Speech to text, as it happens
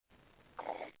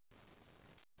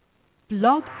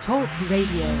Blog Talk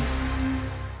Radio.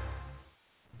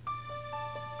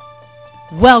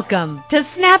 Welcome to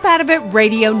Snap Out of It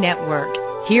Radio Network.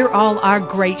 Hear all our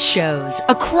great shows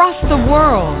across the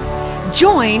world.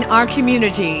 Join our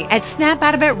community at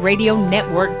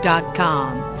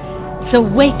snapoutofitradio.network.com. So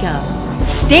wake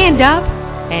up, stand up,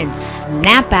 and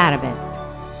snap out of it.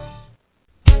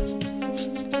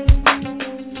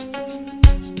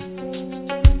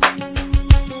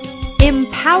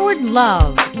 Empowered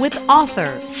Love with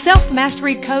author,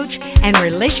 self-mastery coach, and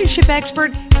relationship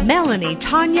expert Melanie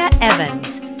Tanya Evans.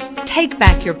 Take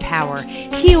back your power,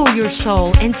 heal your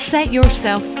soul, and set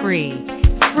yourself free.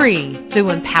 Free through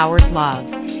Empowered Love.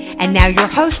 And now your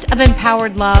host of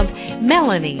Empowered Love,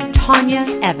 Melanie Tanya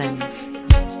Evans.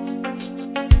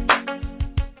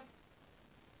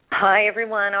 Hi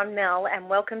everyone, I'm Mel and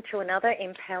welcome to another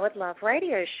Empowered Love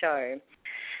radio show.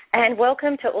 And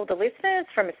welcome to all the listeners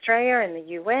from Australia and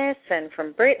the US and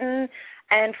from Britain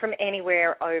and from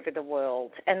anywhere over the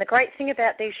world. And the great thing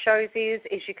about these shows is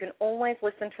you can always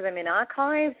listen to them in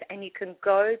archives and you can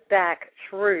go back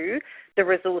through the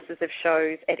resources of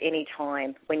shows at any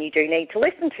time when you do need to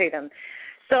listen to them.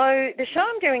 So the show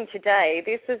I'm doing today,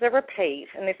 this is a repeat,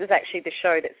 and this is actually the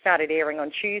show that started airing on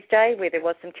Tuesday where there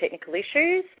was some technical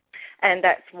issues, and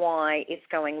that's why it's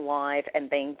going live and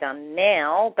being done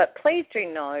now. But please do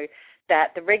know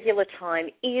that the regular time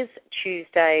is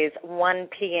Tuesdays, 1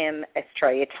 p.m.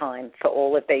 Australia time for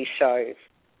all of these shows.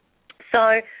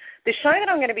 So the show that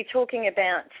I'm going to be talking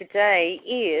about today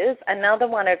is another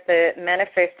one of the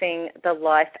manifesting the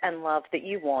life and love that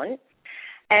you want.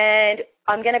 And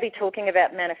I'm going to be talking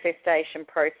about manifestation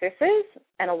processes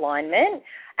and alignment,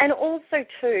 and also,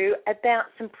 too, about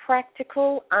some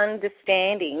practical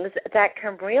understandings that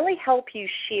can really help you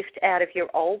shift out of your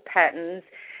old patterns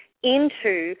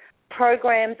into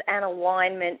programs and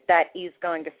alignment that is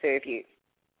going to serve you.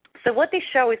 So what this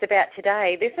show is about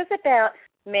today, this is about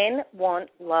men want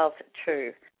love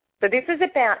too. So this is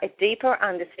about a deeper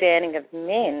understanding of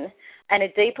men and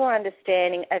a deeper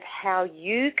understanding of how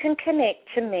you can connect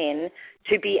to men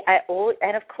to be,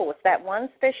 and of course, that one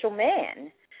special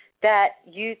man that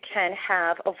you can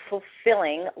have a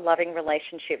fulfilling, loving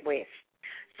relationship with.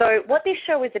 So what this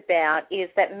show is about is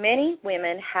that many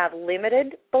women have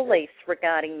limited beliefs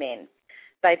regarding men.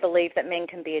 They believe that men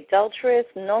can be adulterous,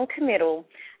 non-committal,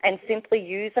 and simply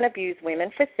use and abuse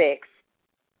women for sex.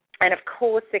 And, of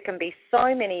course, there can be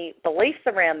so many beliefs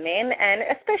around men, and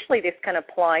especially this can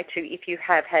apply to if you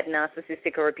have had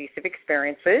narcissistic or abusive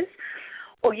experiences,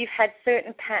 or you've had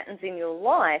certain patterns in your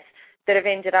life that have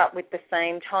ended up with the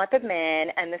same type of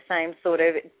man and the same sort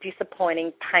of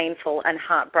disappointing, painful, and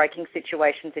heartbreaking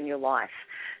situations in your life.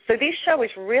 So this show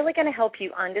is really going to help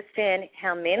you understand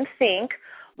how men think,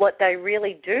 what they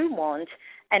really do want,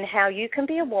 and how you can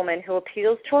be a woman who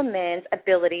appeals to a man's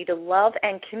ability to love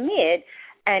and commit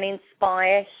and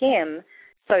inspire him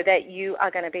so that you are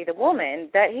going to be the woman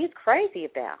that he's crazy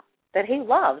about, that he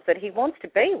loves, that he wants to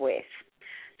be with.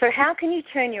 So how can you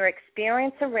turn your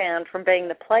experience around from being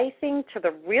the plaything to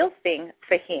the real thing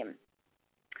for him?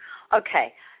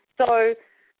 Okay, so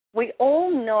we all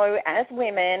know as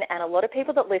women and a lot of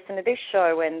people that listen to this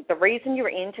show, and the reason you're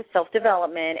into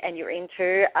self-development and you're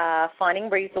into finding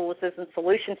resources and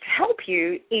solutions to help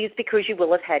you is because you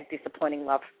will have had disappointing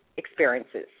love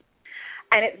experiences.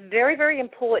 And it's very, very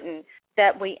important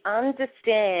that we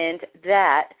understand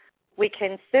that we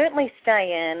can certainly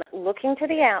stay in looking to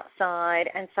the outside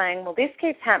and saying, well, this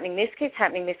keeps happening, this keeps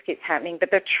happening, this keeps happening.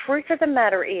 But the truth of the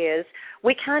matter is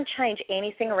we can't change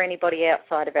anything or anybody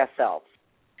outside of ourselves.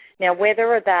 Now,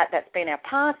 whether that's been our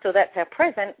past or that's our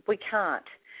present, we can't.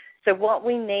 So what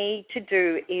we need to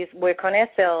do is work on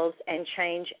ourselves and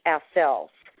change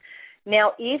ourselves.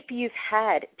 Now, if you've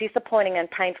had disappointing and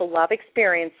painful love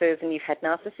experiences and you've had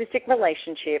narcissistic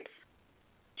relationships,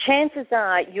 chances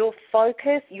are your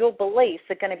focus, your beliefs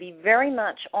are going to be very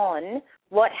much on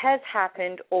what has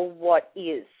happened or what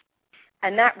is.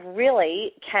 And that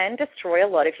really can destroy a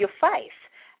lot of your faith.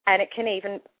 And it can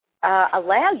even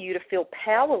allow you to feel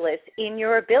powerless in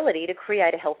your ability to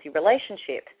create a healthy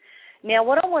relationship. Now,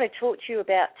 what I want to talk to you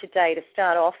about today to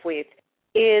start off with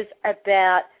is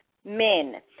about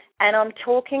men. And I'm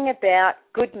talking about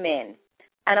good men.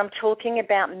 And I'm talking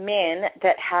about men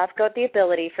that have got the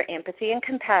ability for empathy and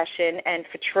compassion and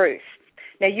for truth.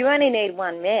 Now, you only need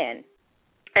one man.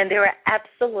 And there are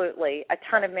absolutely a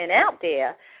ton of men out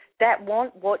there that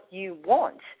want what you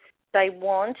want. They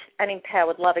want an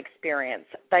empowered love experience.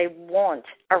 They want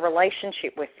a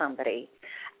relationship with somebody.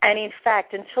 And in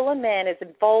fact, until a man is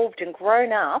evolved and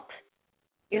grown up,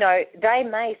 you know, they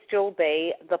may still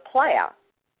be the player.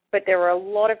 But there are a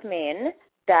lot of men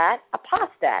that are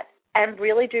past that. and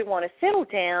really do want to settle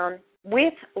down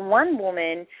with one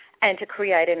woman and to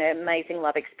create an amazing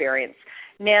love experience.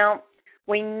 Now,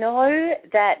 we know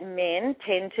that men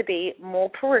tend to be more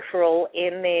peripheral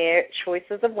in their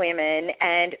choices of women,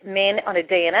 and men on a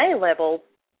DNA level,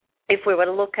 if we were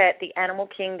to look at the animal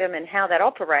kingdom and how that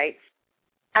operates,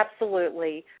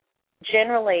 absolutely,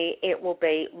 generally it will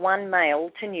be one male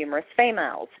to numerous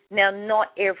females. Now, not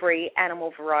every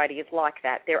animal variety is like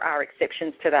that. There are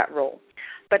exceptions to that rule.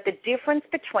 But the difference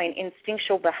between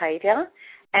instinctual behavior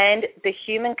and the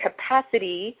human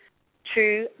capacity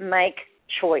to make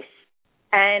choice.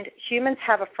 And humans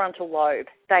have a frontal lobe.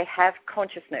 They have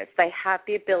consciousness. They have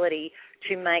the ability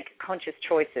to make conscious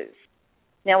choices.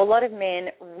 Now, a lot of men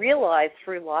realize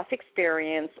through life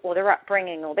experience or their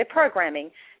upbringing or their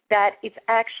programming that it's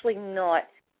actually not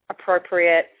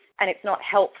appropriate and it's not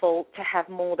helpful to have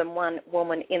more than one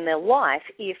woman in their life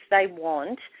if they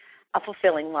want a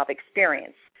fulfilling love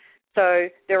experience. So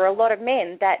there are a lot of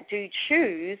men that do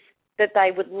choose that they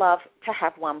would love to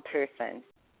have one person.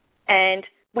 And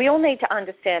we all need to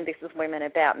understand this as women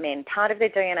about men. Part of their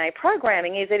DNA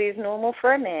programming is it is normal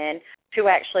for a man to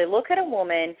actually look at a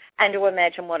woman and to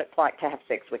imagine what it's like to have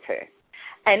sex with her.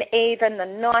 And even the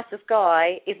nicest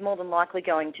guy is more than likely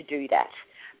going to do that.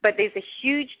 But there's a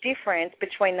huge difference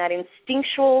between that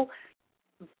instinctual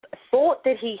thought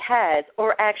that he has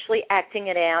or actually acting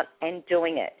it out and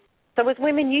doing it. So as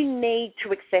women, you need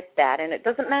to accept that. And it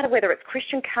doesn't matter whether it's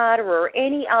Christian Carter or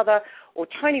any other, or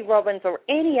Tony Robbins or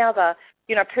any other,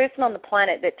 person on the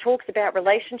planet that talks about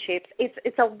relationships.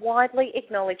 It's a widely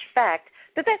acknowledged fact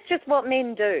that that's just what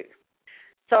men do.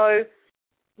 So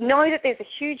know that there's a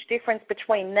huge difference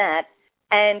between that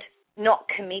and not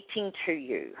committing to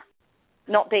you,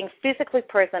 not being physically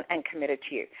present and committed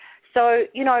to you. So,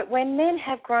 when men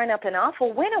have grown up enough,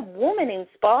 or when a woman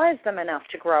inspires them enough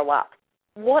to grow up,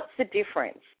 what's the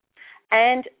difference?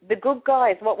 And the good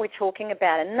guy is what we're talking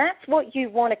about, and that's what you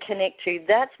want to connect to.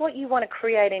 That's what you want to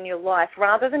create in your life,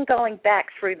 rather than going back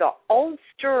through the old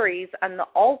stories and the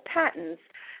old patterns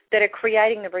that are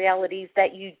creating the realities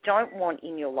that you don't want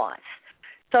in your life.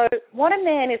 So what a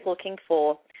man is looking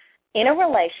for in a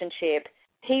relationship,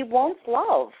 he wants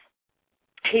love.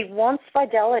 He wants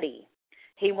fidelity.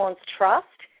 He wants trust.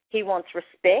 He wants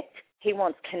respect. He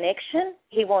wants connection.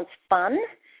 He wants fun.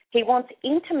 He wants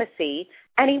intimacy.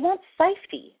 And he wants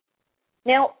safety.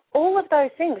 Now, all of those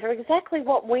things are exactly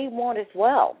what we want as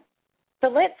well. So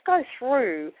let's go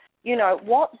through,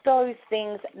 what those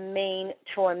things mean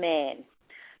to a man.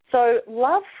 So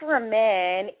love for a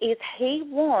man is he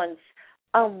wants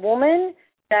a woman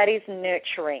that is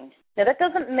nurturing. Now, that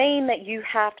doesn't mean that you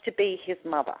have to be his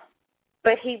mother,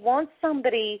 but he wants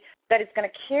somebody that is going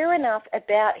to care enough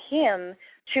about him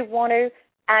to want to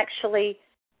actually.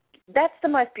 That's the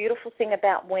most beautiful thing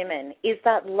about women, is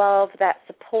that love, that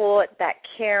support, that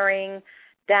caring,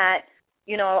 that,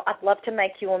 I'd love to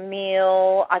make you a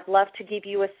meal, I'd love to give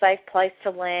you a safe place to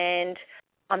land,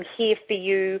 I'm here for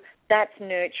you. That's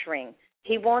nurturing.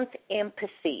 He wants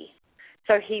empathy.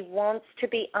 So he wants to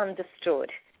be understood.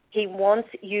 He wants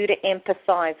you to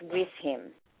empathize with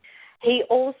him. He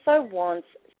also wants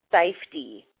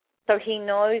safety. So he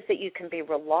knows that you can be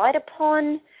relied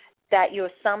upon, that you're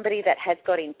somebody that has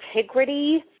got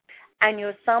integrity, and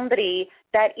you're somebody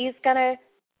that is going to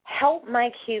help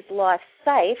make his life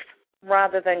safe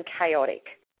rather than chaotic.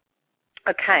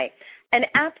 Okay, and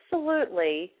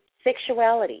absolutely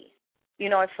sexuality,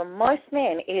 for most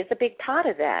men is a big part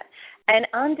of that. And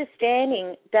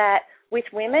understanding that with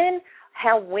women,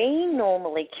 how we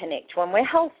normally connect when we're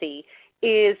healthy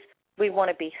is we want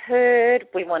to be heard.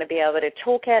 We want to be able to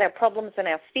talk out our problems and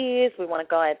our fears. We want a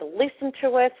guy to listen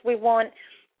to us. We want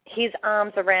his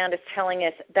arms around us telling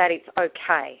us that it's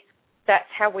okay. That's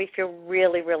how we feel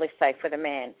really, really safe with a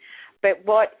man. But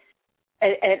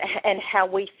and how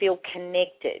we feel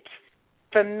connected.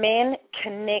 For men,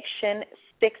 connection,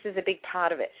 sex is a big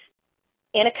part of it.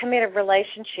 In a committed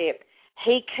relationship,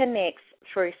 he connects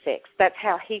through sex. That's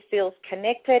how he feels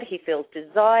connected. He feels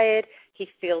desired. He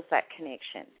feels that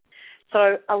connection.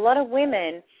 So a lot of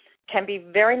women can be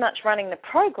very much running the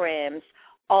programs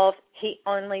of he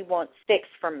only wants sex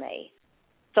from me.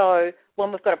 So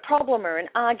when we've got a problem or an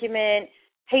argument,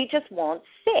 he just wants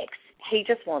sex. He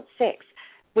just wants sex.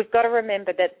 We've got to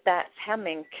remember that that's how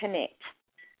men connect.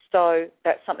 So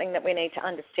that's something that we need to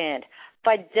understand.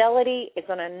 Fidelity is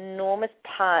an enormous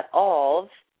part of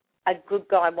a good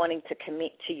guy wanting to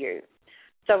commit to you.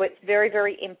 So it's very,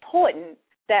 very important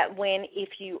that if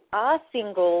you are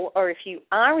single or if you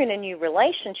are in a new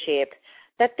relationship,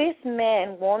 that this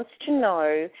man wants to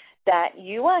know that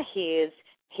you are his,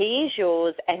 he is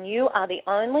yours, and you are the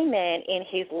only man in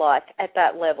his life at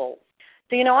that level.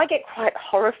 So, I get quite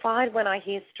horrified when I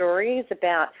hear stories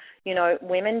about,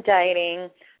 women dating,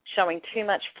 showing too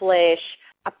much flesh,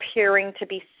 appearing to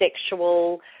be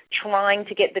sexual, trying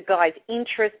to get the guy's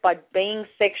interest by being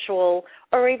sexual,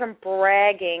 or even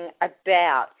bragging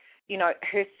about,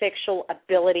 her sexual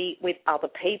ability with other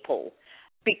people.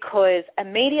 Because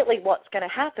immediately what's going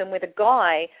to happen with a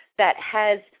guy that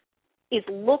is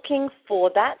looking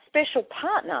for that special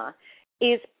partner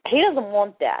is he doesn't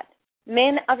want that.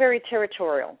 Men are very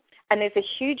territorial, and there's a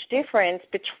huge difference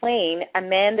between a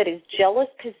man that is jealous,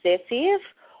 possessive,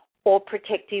 or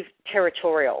protective,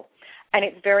 territorial. And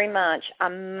it's very much a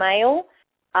male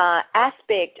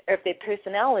aspect of their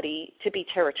personality to be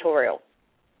territorial.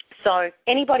 So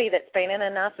anybody that's been in a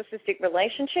narcissistic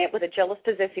relationship with a jealous,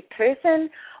 possessive person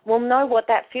will know what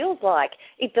that feels like.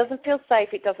 It doesn't feel safe.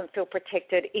 It doesn't feel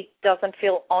protected. It doesn't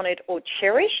feel honored or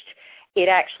cherished. It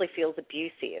actually feels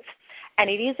abusive. And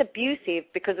it is abusive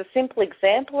because a simple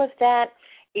example of that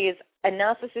is a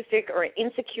narcissistic or an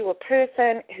insecure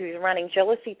person who's running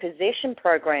jealousy possession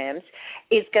programs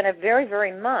is going to very,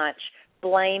 very much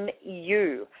blame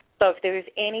you. So if there is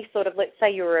any sort of, let's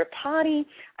say you're at a party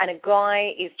and a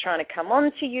guy is trying to come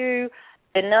on to you,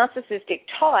 the narcissistic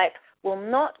type will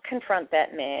not confront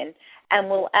that man and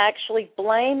will actually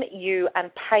blame you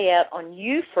and pay out on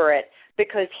you for it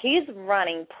because he's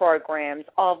running programs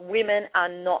of women are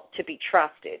not to be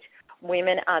trusted.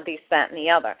 Women are this, that, and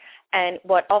the other. And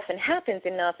what often happens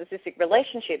in narcissistic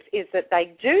relationships is that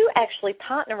they do actually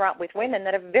partner up with women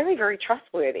that are very, very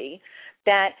trustworthy,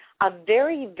 that are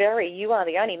very, very, you are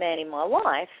the only man in my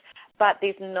life, but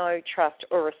there's no trust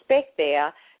or respect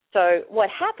there. So what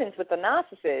happens with the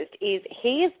narcissist is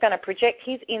he is going to project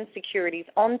his insecurities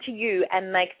onto you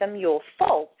and make them your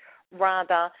fault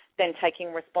rather than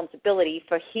taking responsibility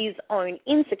for his own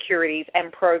insecurities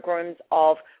and programs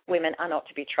of women are not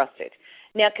to be trusted.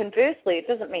 Now, conversely, it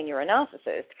doesn't mean you're a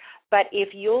narcissist, but if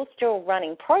you're still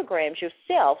running programs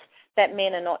yourself that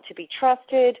men are not to be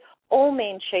trusted, all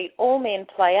men cheat, all men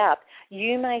play up,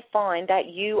 you may find that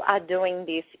you are doing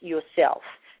this yourself,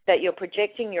 that you're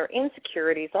projecting your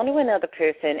insecurities onto another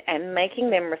person and making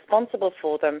them responsible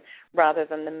for them rather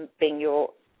than them being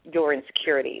your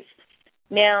insecurities.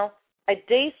 Now, a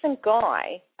decent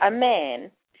guy, a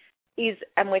man, is,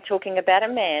 and we're talking about a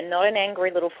man, not an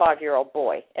angry little 5-year-old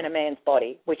boy in a man's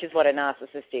body, which is what a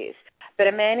narcissist is. But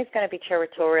a man is going to be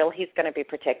territorial. He's going to be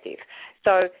protective.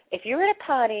 So if you're at a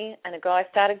party and a guy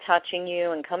started touching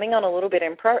you and coming on a little bit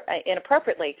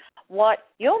inappropriately, what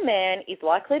your man is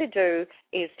likely to do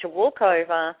is to walk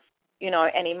over,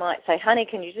 and he might say, honey,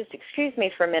 can you just excuse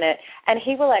me for a minute? And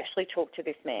he will actually talk to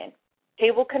this man. He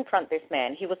will confront this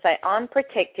man. He will say, I'm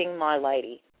protecting my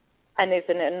lady. And there's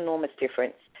an enormous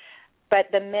difference. But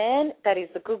the man that is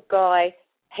the good guy,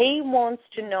 he wants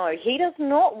to know. He does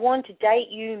not want to date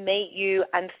you, meet you,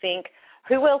 and think,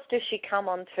 who else does she come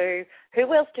on to?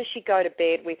 Who else does she go to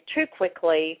bed with too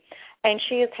quickly? And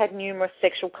she has had numerous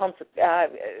sexual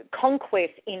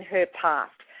conquests in her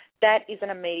past. That is an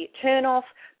immediate turn-off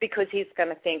because he's going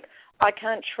to think, I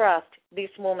can't trust this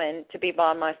woman to be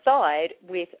by my side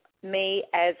with me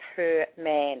as her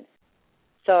man.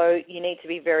 So you need to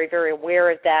be very, very aware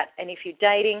of that. And if you're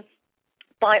dating,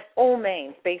 by all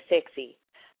means, be sexy,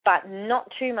 but not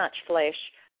too much flesh.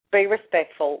 Be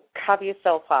respectful. Cover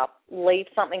yourself up. Leave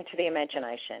something to the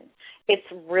imagination. It's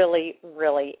really,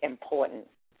 really important.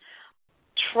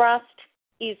 Trust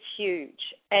is huge,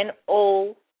 and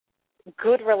all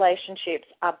good relationships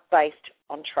are based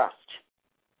on trust.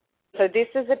 So this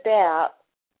is about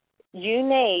you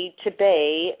need to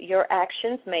be, your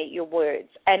actions meet your words.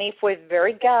 And if we're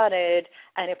very guarded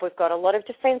and if we've got a lot of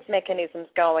defense mechanisms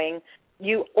going,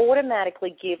 you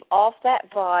automatically give off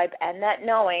that vibe and that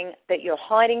knowing that you're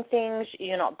hiding things,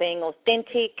 you're not being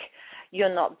authentic,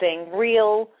 you're not being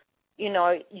real. You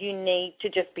need to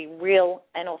just be real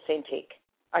and authentic,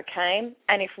 okay?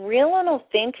 And if real and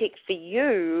authentic for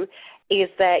you is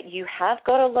that you have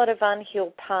got a lot of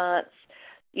unhealed parts,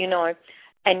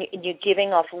 and you're giving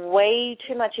off way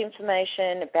too much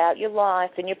information about your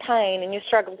life and your pain and your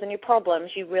struggles and your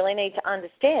problems, you really need to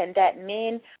understand that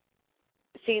men,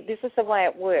 see, this is the way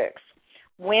it works.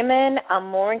 Women are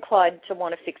more inclined to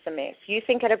want to fix a mess. You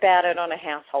think about it on a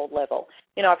household level.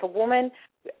 If a woman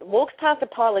walks past a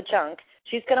pile of junk,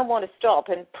 she's going to want to stop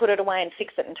and put it away and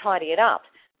fix it and tidy it up.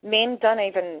 Men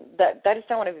they just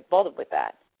don't want to be bothered with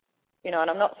that. And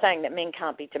I'm not saying that men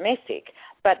can't be domestic,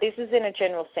 but this is in a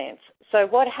general sense. So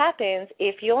what happens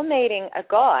if you're meeting a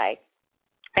guy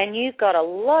and you've got a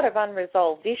lot of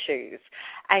unresolved issues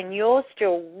and you're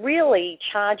still really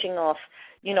charging off,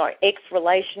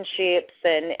 ex-relationships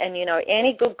and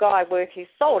any good guy worth his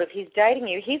salt, if he's dating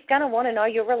you, he's going to want to know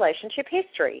your relationship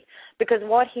history, because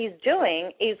what he's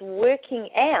doing is working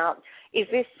out, is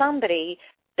this somebody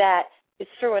that is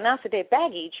through enough of their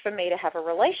baggage for me to have a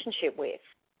relationship with?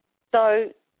 So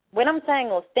when I'm saying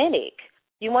authentic,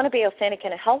 you want to be authentic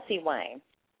in a healthy way.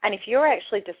 And if you're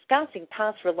actually discussing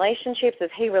past relationships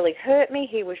of he really hurt me,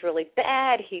 he was really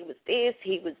bad, he was this,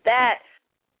 he was that,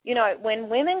 when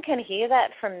women can hear that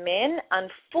from men,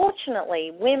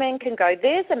 unfortunately, women can go,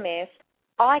 there's a mess,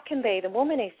 I can be the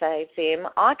woman who saves him,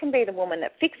 I can be the woman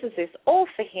that fixes this all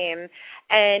for him,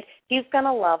 and he's going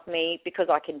to love me because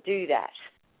I can do that.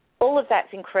 All of that's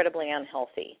incredibly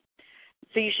unhealthy.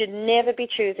 So you should never be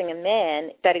choosing a man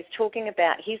that is talking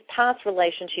about his past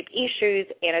relationship issues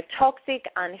in a toxic,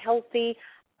 unhealthy,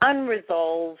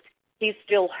 unresolved, he's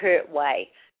still hurt way.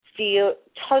 Steer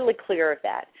totally clear of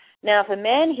that. Now, if a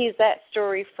man hears that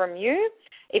story from you,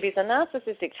 if he's a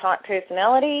narcissistic type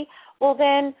personality, well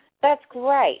then that's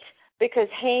great, because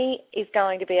he is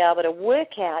going to be able to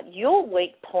work out your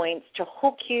weak points to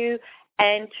hook you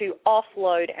and to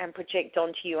offload and project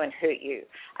onto you and hurt you.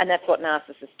 And that's what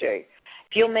narcissists do.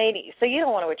 So you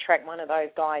don't want to attract one of those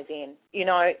guys in,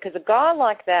 because a guy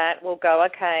like that will go,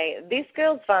 okay, this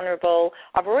girl's vulnerable.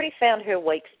 I've already found her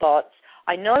weak spots.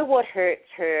 I know what hurts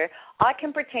her. I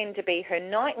can pretend to be her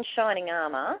knight in shining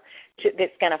armor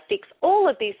that's going to fix all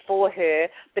of this for her,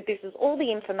 but this is all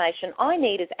the information I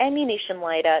need as ammunition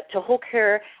later to hook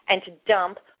her and to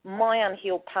dump my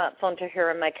unhealed parts onto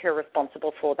her and make her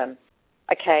responsible for them.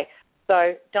 Okay,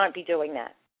 so don't be doing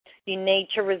that. You need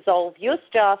to resolve your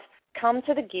stuff, come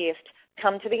to the gift,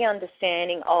 come to the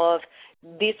understanding of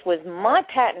this was my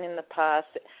pattern in the past,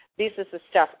 this is the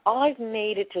stuff I've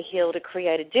needed to heal to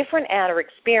create a different outer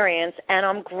experience, and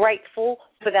I'm grateful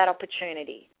for that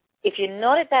opportunity. If you're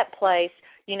not at that place,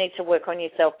 you need to work on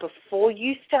yourself before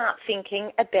you start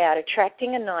thinking about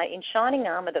attracting a knight in shining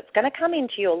armor that's going to come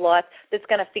into your life, that's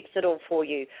going to fix it all for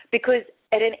you. Because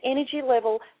at an energy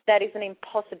level, that is an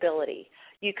impossibility.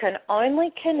 You can only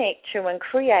connect to and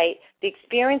create the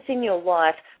experience in your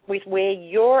life with where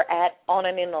you're at on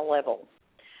an inner level.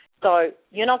 So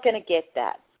you're not going to get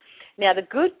that. Now, the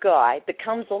good guy that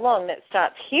comes along that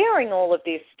starts hearing all of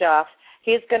this stuff,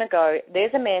 he's going to go,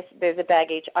 there's a mess, there's a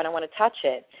baggage, I don't want to touch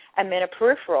it. And then a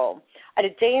peripheral. At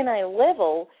a DNA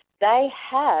level, they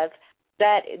have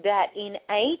that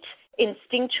innate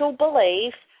instinctual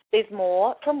belief, there's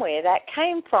more from where that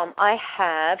came from. I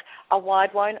have a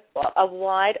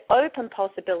wide open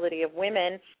possibility of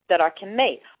women that I can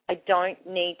meet. I don't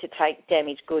need to take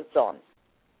damaged goods on.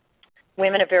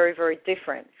 Women are very, very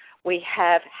different. We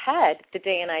have had the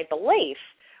DNA belief,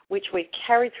 which we've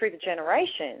carried through the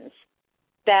generations,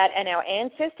 and our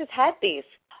ancestors had this.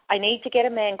 I need to get a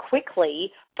man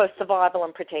quickly for survival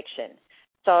and protection.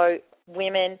 So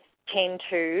women tend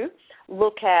to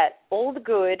look at all the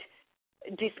good,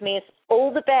 dismiss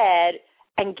all the bad,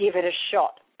 and give it a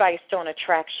shot based on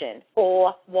attraction,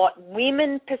 or what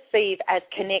women perceive as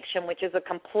connection, which is a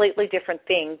completely different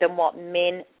thing than what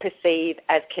men perceive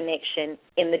as connection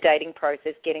in the dating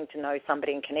process, getting to know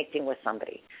somebody and connecting with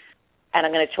somebody. And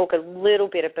I'm going to talk a little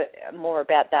bit more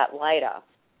about that later.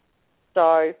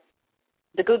 So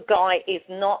the good guy is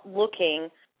not looking,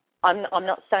 I'm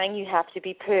not saying you have to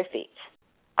be perfect.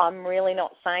 I'm really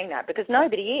not saying that, because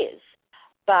nobody is.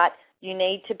 But you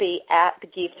need to be at the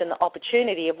gift and the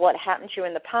opportunity of what happened to you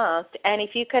in the past, and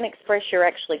if you can express you're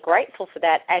actually grateful for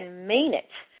that and mean it,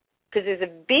 because there's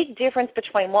a big difference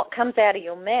between what comes out of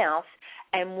your mouth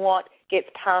and what gets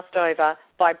passed over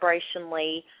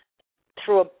vibrationally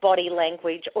through a body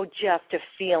language or just a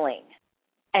feeling.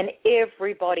 And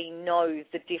everybody knows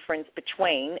the difference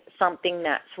between something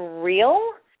that's real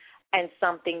and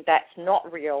something that's not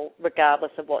real,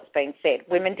 regardless of what's been said.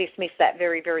 Women dismiss that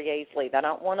very, very easily. They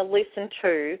don't want to listen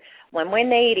to, when we're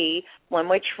needy, when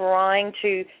we're trying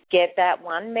to get that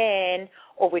one man,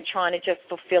 or we're trying to just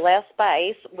fulfill our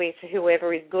space with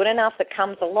whoever is good enough that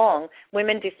comes along,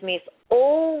 women dismiss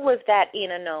all of that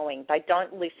inner knowing. They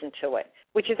don't listen to it,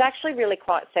 which is actually really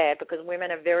quite sad, because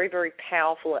women are very, very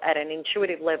powerful at an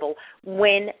intuitive level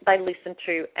when they listen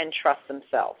to and trust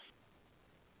themselves.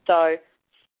 So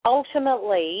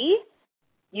ultimately,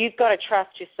 you've got to trust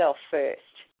yourself first,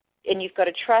 and you've got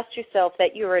to trust yourself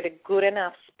that you're at a good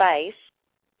enough space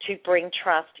to bring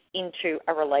trust into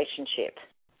a relationship,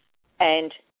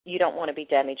 and you don't want to be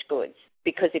damaged goods,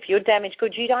 because if you're damaged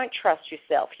goods, you don't trust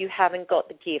yourself. You haven't got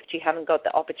the gift. You haven't got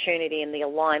the opportunity and the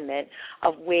alignment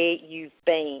of where you've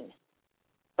been.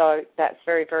 So that's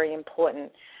very, very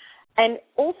important. And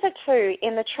also, too,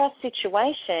 in the trust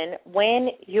situation, when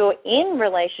you're in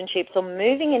relationships or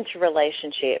moving into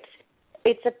relationships,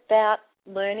 it's about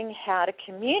learning how to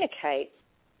communicate.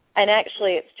 And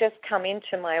actually, it's just come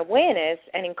into my awareness,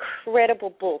 an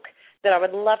incredible book that I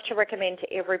would love to recommend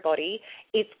to everybody.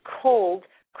 It's called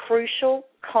Crucial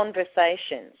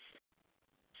Conversations.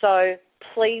 So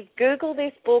please Google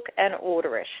this book and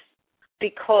order it,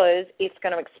 because it's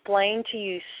going to explain to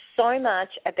you so much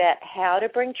about how to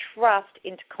bring trust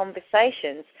into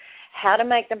conversations, how to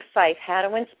make them safe, how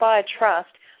to inspire trust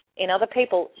in other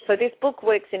people. So this book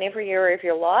works in every area of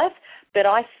your life, but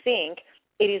I think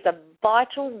it is a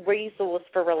vital resource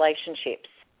for relationships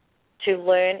to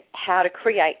learn how to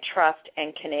create trust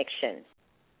and connection.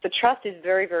 So trust is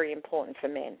very, very important for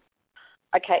men.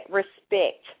 Okay,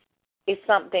 respect is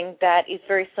something that is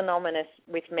very synonymous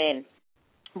with men.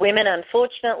 Women,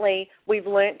 unfortunately, we've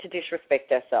learnt to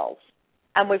disrespect ourselves,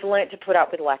 and we've learnt to put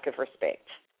up with lack of respect,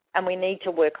 and we need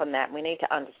to work on that. We need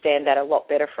to understand that a lot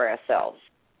better for ourselves.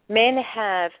 Men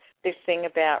have this thing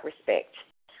about respect,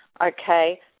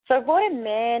 okay? So what a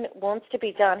man wants to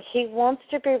be done, he wants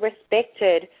to be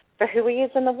respected for who he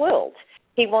is in the world.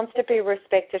 He wants to be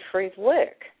respected for his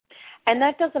work. And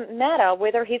that doesn't matter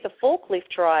whether he's a forklift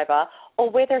driver or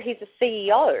whether he's a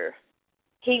CEO.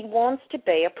 He wants to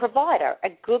be a provider. A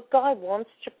good guy wants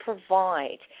to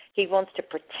provide. He wants to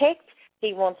protect.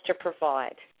 He wants to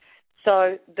provide.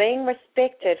 So being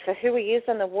respected for who he is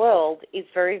in the world is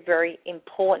very, very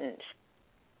important.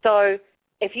 So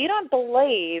if you don't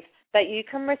believe that you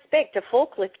can respect a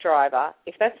forklift driver,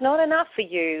 if that's not enough for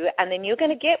you, and then you're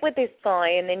going to get with this guy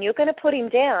and then you're going to put him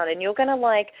down and you're going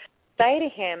to say to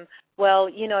him, well,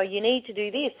 you need to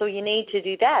do this or you need to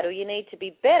do that or you need to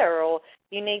be better or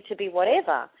you need to be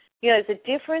whatever. There's a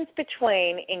difference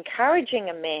between encouraging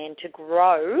a man to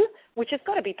grow, which has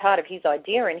got to be part of his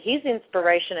idea and his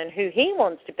inspiration and who he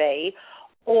wants to be,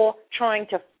 or trying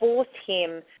to force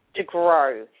him to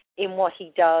grow in what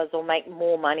he does or make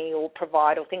more money or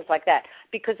provide or things like that.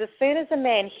 Because as soon as a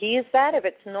man hears that, if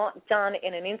it's not done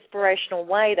in an inspirational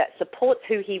way that supports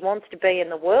who he wants to be in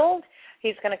the world,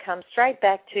 he's going to come straight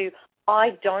back to,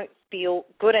 I don't feel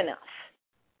good enough.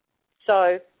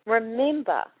 So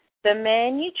remember, the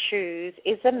man you choose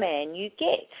is the man you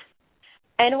get.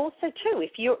 And also, too,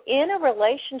 if you're in a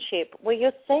relationship where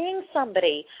you're seeing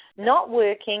somebody not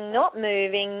working, not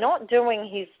moving, not doing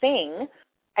his thing,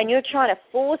 and you're trying to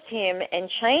force him and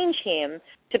change him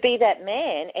to be that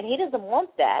man, and he doesn't want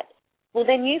that, well,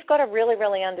 then you've got to really,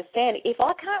 really understand, if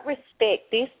I can't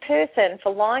respect this person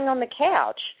for lying on the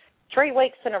couch 3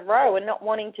 weeks in a row and not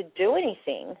wanting to do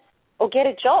anything or get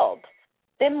a job,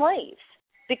 then leave,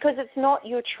 because it's not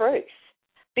your truth.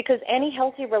 Because any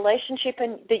healthy relationship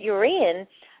that you're in,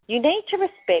 you need to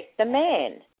respect the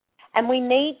man. And we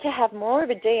need to have more of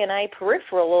a DNA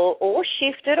peripheral or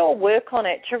shift it or work on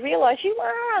it to realize you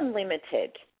are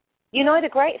unlimited. The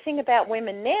great thing about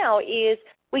women now is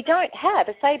we don't have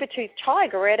a saber-toothed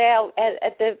tiger at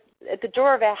the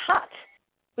door of our hut.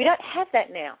 We don't have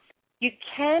that now. You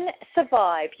can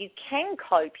survive, you can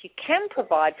cope, you can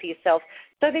provide for yourself,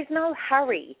 so there's no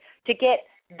hurry to get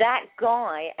that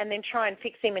guy and then try and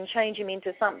fix him and change him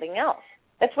into something else.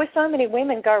 That's where so many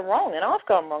women go wrong, and I've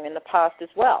gone wrong in the past as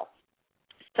well.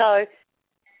 So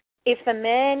if the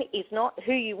man is not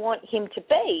who you want him to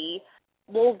be,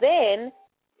 well then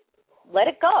let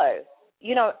it go.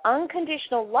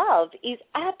 Unconditional love is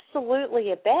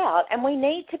absolutely about, and we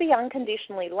need to be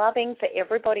unconditionally loving for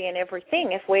everybody and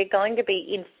everything if we're going to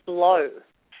be in flow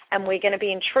and we're going to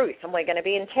be in truth and we're going to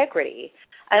be in integrity.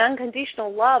 And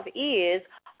unconditional love is,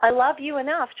 I love you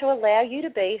enough to allow you to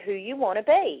be who you want to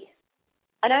be.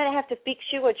 I don't have to fix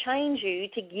you or change you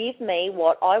to give me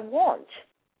what I want.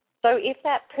 So if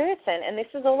that person, and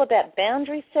this is all about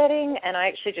boundary setting, and I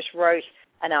actually just wrote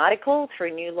an article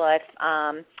through New Life,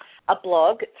 a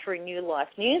blog through New Life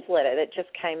newsletter that just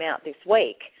came out this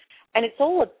week, and it's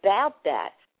all about that.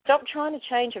 Stop trying to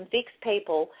change and fix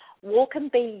people. Walk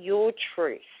and be your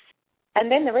truth.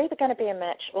 And then they're either going to be a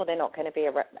match or they're not going to be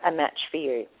a match for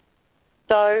you.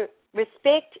 So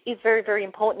respect is very, very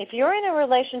important. If you're in a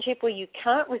relationship where you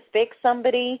can't respect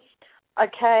somebody,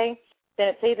 okay, then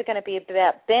it's either going to be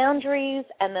about boundaries,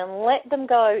 and then let them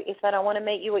go if they don't want to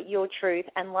meet you at your truth,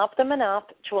 and love them enough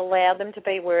to allow them to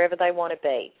be wherever they want to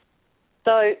be.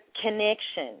 So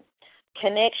connection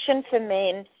for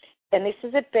men, and this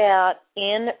is about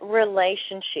in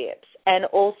relationships and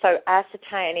also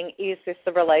ascertaining, is this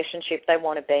the relationship they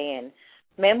want to be in?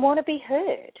 Men want to be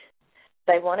heard.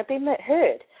 They want to be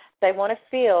heard. They want to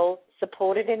feel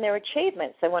supported in their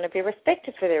achievements. They want to be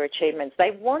respected for their achievements.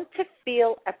 They want to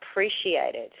feel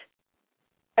appreciated.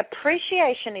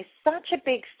 appreciation is such a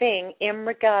big thing in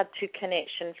regard to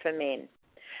connection for men.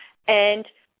 And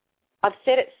I've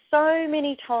said it so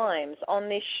many times on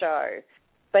this show,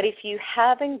 but if you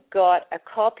haven't got a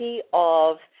copy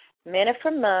of Men Are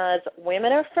From Mars,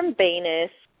 Women Are From Venus,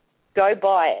 go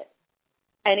buy it.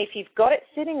 And if you've got it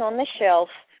sitting on the shelf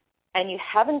and you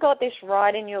haven't got this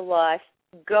right in your life,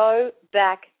 go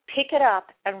back, pick it up,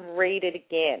 and read it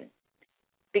again.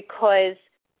 Because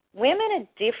women are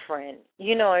different,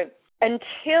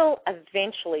 until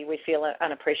eventually we feel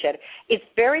unappreciated. It's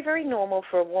very, very normal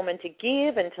for a woman to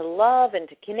give and to love and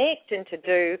to connect and to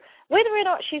do, whether or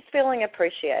not she's feeling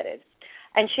appreciated.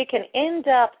 And she can end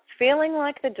up feeling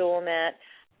like the doormat,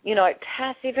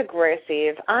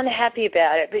 passive-aggressive, unhappy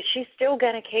about it, but she's still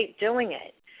going to keep doing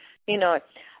it.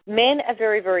 Men are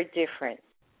very, very different.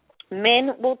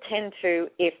 Men will tend to,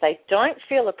 if they don't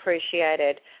feel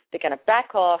appreciated, they're going to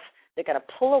back off, they're going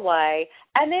to pull away,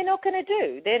 and they're not going to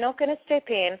do. They're not going to step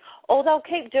in, or they'll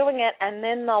keep doing it, and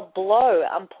then they'll blow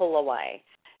and pull away.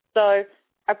 So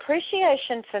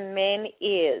appreciation for men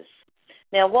is,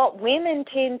 now what women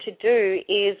tend to do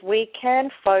is we can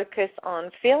focus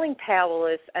on feeling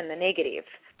powerless and the negative.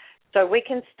 So we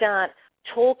can start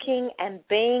talking and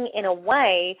being in a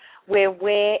way where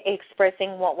we're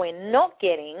expressing what we're not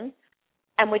getting,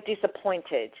 and we're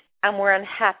disappointed, and we're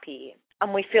unhappy,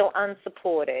 and we feel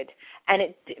unsupported, and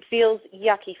it feels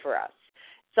yucky for us.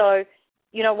 So,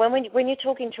 when you're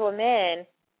talking to a man,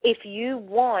 if you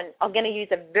want, I'm going to use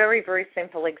a very, very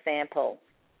simple example.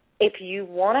 If you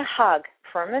want a hug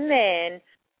from a man,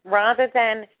 rather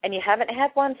than, and you haven't had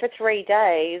one for 3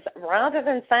 days, rather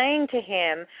than saying to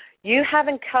him, you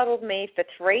haven't cuddled me for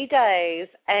 3 days,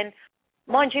 and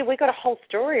mind you, we've got a whole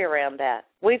story around that.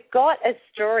 We've got a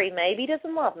story. Maybe he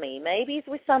doesn't love me. Maybe he's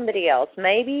with somebody else.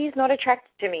 Maybe he's not attracted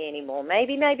to me anymore.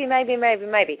 Maybe.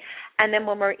 And then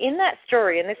when we're in that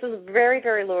story, and this is very,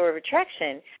 very law of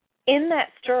attraction, in that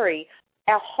story,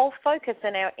 our whole focus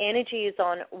and our energy is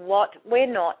on what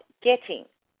we're not getting.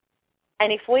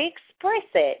 And if we express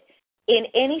it in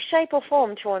any shape or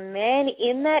form to a man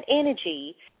in that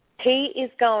energy, he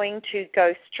is going to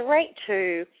go straight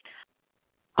to,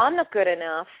 I'm not good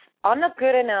enough. I'm not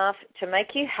good enough to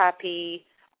make you happy,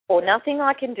 or nothing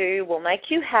I can do will make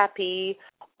you happy,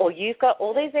 or you've got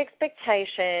all these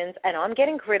expectations and I'm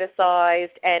getting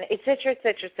criticized, and et cetera, et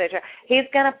cetera, et cetera. He's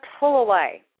going to pull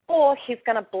away, or he's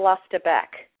going to bluster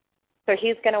back. So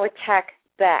he's going to attack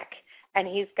back, and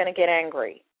he's going to get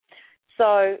angry.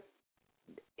 So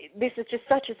this is just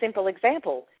such a simple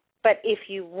example. But if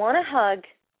you want a hug,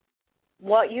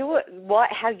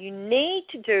 how you need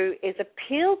to do is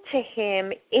appeal to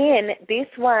him in this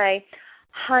way.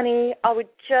 Honey, I would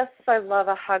just so love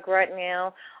a hug right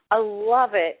now. I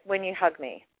love it when you hug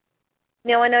me.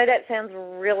 Now, I know that sounds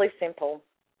really simple,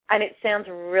 and it sounds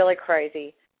really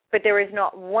crazy, but there is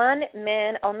not one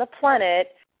man on the planet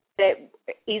that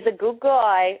is a good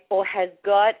guy or has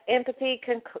got empathy,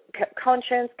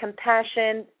 conscience,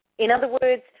 compassion, in other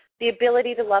words, the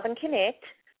ability to love and connect,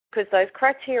 because those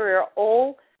criteria are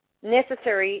all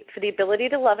necessary for the ability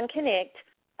to love and connect.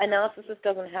 A narcissist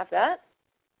doesn't have that.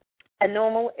 A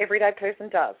normal, everyday person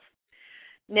does.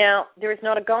 Now, there is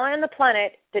not a guy on the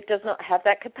planet that does not have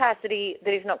that capacity,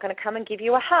 that is not going to come and give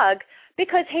you a hug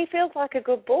because he feels like a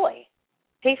good boy.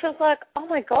 He feels like, oh,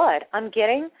 my God, I'm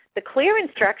getting the clear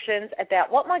instructions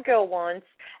about what my girl wants,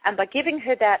 and by giving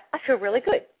her that, I feel really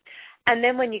good. And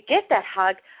then when you get that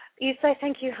hug, you say,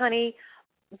 thank you, honey.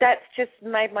 That's just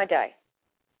made my day.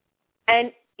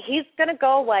 And he's going to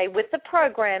go away with the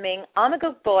programming. I'm a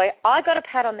good boy. I got a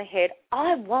pat on the head.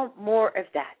 I want more of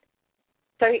that.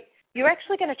 So you're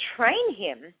actually going to train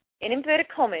him, in inverted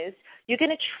commas, you're going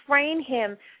to train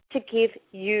him to give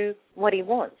you what he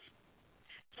wants.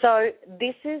 So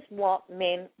this is what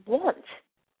men want.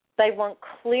 They want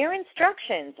clear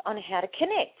instructions on how to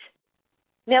connect.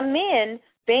 Now, men,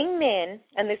 being men,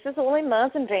 and this is all in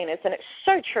Mars and Venus, and it's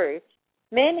so true,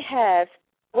 men have,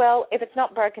 well, if it's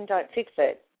not broken, don't fix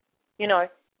it. You know,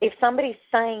 if somebody's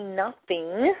saying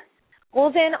nothing,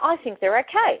 well, then I think they're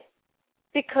okay,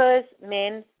 because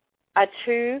men are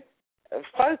too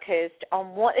focused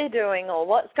on what they're doing or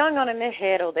what's going on in their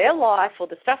head or their life or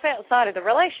the stuff outside of the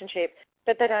relationship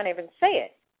that they don't even see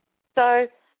it. So,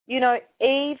 you know,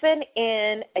 even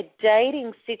in a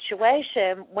dating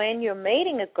situation, when you're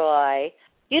meeting a guy,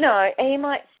 you know, he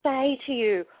might say to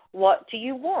you, what do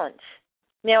you want?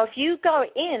 Now, if you go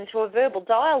into a verbal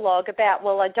dialogue about,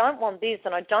 well, I don't want this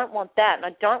and I don't want that and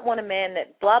I don't want a man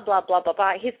that blah, blah, blah, blah,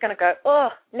 blah, he's going to go, oh,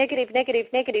 negative, negative,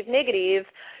 negative, negative.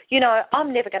 You know,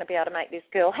 I'm never going to be able to make this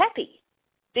girl happy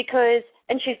because,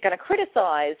 and she's going to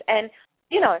criticize. And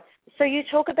So you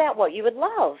talk about what you would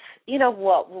love.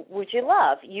 What would you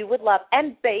love? You would love,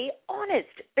 and be honest,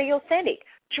 be authentic.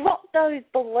 Drop those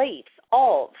beliefs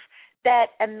of that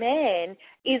a man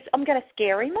is, I'm going to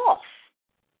scare him off.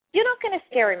 You're not going to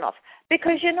scare him off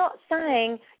because you're not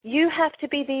saying you have to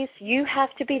be this, you have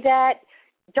to be that.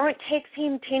 Don't text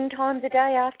him 10 times a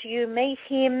day after you meet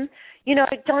him.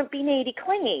 Don't be needy,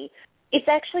 clingy. It's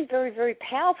actually very, very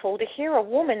powerful to hear a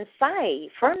woman say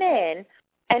for a man,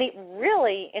 and it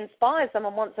really inspires them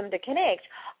and wants them to connect,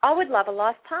 I would love a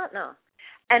life partner.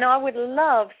 And I would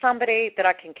love somebody that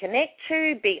I can connect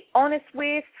to, be honest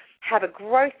with, have a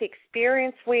growth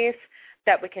experience with,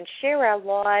 that we can share our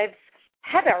lives,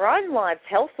 have our own lives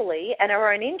healthily and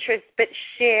our own interests, but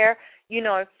share,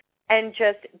 and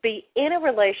just be in a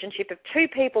relationship of two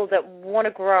people that want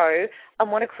to grow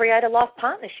and want to create a life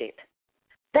partnership.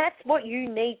 That's what you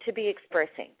need to be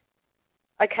expressing.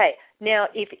 Okay, now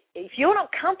if you're not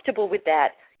comfortable with that,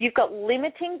 you've got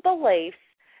limiting beliefs.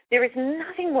 There is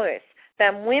nothing worse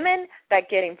than women that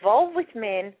get involved with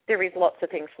men. There is lots of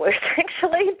things worse,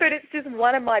 actually, but it's just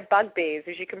one of my bugbears,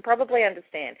 as you can probably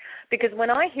understand. Because when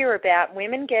I hear about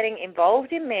women getting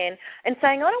involved in men and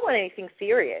saying, I don't want anything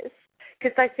serious,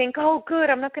 because they think, oh, good,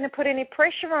 I'm not going to put any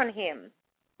pressure on him,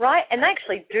 right? And they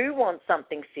actually do want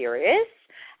something serious.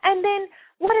 And then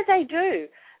what do?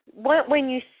 When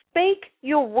you speak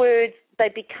your words, they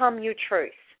become your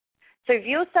truth. So if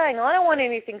you're saying, I don't want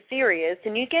anything serious,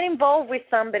 and you get involved with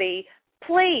somebody,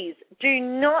 please do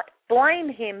not blame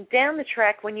him down the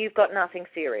track when you've got nothing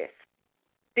serious,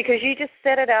 because you just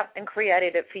set it up and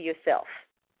created it for yourself.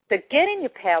 So get in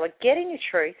your power, get in your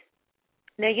truth.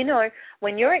 Now,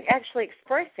 when you're actually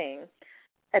expressing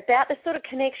about the sort of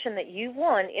connection that you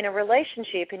want in a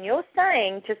relationship, and you're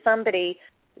saying to somebody,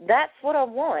 that's what I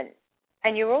want,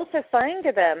 and you're also saying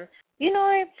to them,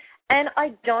 and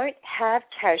I don't have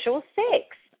casual sex.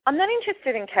 I'm not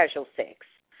interested in casual sex.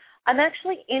 I'm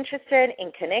actually interested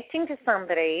in connecting to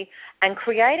somebody and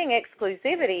creating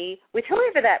exclusivity with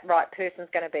whoever that right person's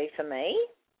going to be for me,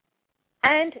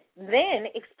 and then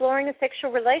exploring a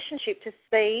sexual relationship to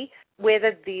see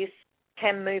whether this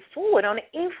can move forward on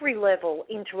every level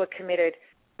into a committed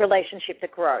relationship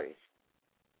that grows.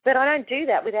 But I don't do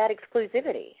that without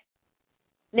exclusivity.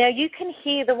 Now, you can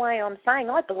hear the way I'm saying,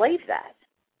 I believe that.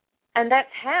 And that's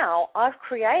how I've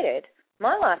created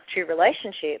my last two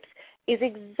relationships, is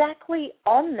exactly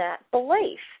on that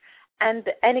belief and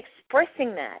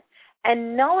expressing that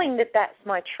and knowing that that's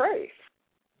my truth.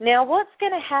 Now, what's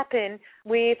going to happen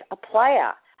with a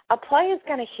player? A player's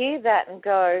going to hear that and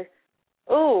go,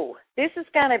 oh, this is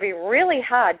going to be really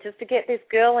hard just to get this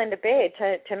girl into bed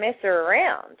to mess her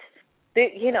around.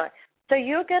 So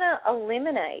you're going to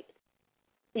eliminate.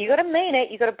 You got to mean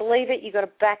it, you got to believe it, you got to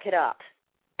back it up,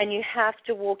 and you have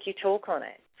to walk your talk on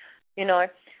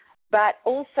it, But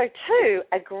also, too,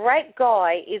 a great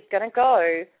guy is going to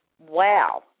go,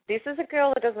 wow, this is a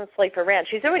girl that doesn't sleep around.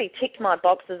 She's already ticked my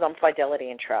boxes on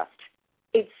fidelity and trust.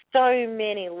 It's so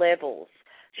many levels.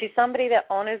 She's somebody that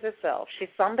honors herself. She's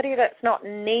somebody that's not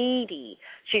needy.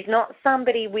 She's not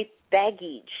somebody with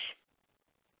baggage.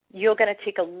 You're going to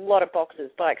tick a lot of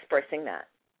boxes by expressing that.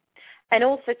 And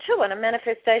also, too, on a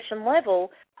manifestation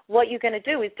level, what you're going to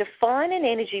do is define an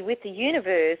energy with the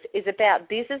universe is about,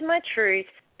 this is my truth,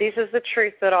 this is the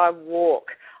truth that I walk.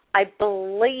 I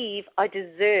believe I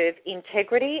deserve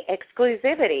integrity,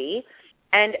 exclusivity,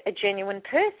 and a genuine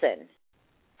person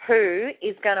who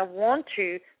is going to want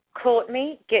to court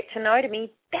me, get to know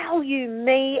me, value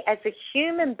me as a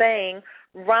human being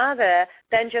rather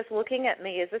than just looking at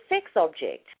me as a sex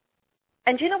object.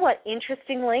 And you know what?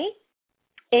 Interestingly,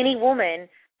 any woman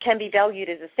can be valued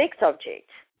as a sex object.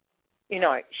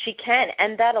 She can.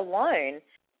 And that alone,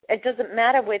 it doesn't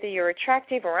matter whether you're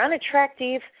attractive or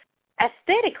unattractive.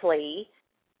 Aesthetically,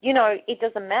 it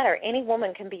doesn't matter. Any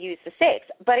woman can be used for sex.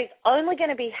 But it's only going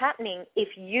to be happening if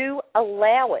you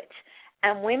allow it.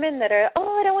 And women that are,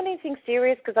 I don't want anything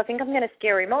serious because I think I'm going to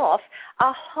scare him off,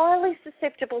 are highly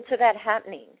susceptible to that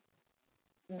happening.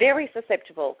 Very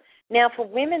susceptible. Now, for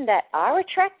women that are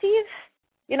attractive,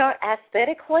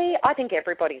 aesthetically, I think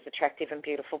everybody's attractive and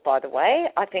beautiful, by the way.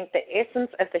 I think the essence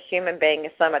of the human being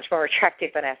is so much more attractive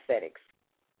than aesthetics.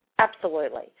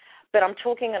 Absolutely. But I'm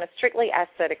talking on a strictly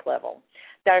aesthetic level.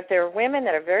 That if there are women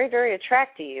that are very, very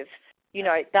attractive,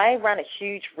 they run a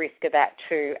huge risk of that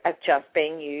too, of just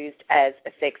being used as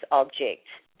a sex object.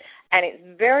 And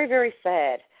it's very, very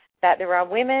sad that there are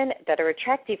women that are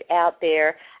attractive out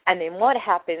there, and then what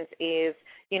happens is,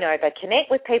 they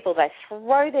connect with people, they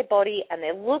throw their body and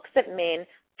their looks at men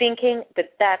thinking that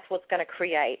that's what's going to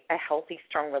create a healthy,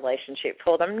 strong relationship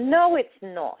for them. No, it's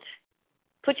not.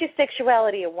 Put your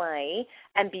sexuality away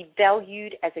and be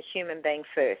valued as a human being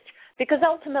first, because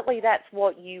ultimately that's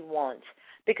what you want.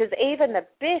 Because even the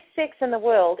best sex in the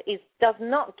world does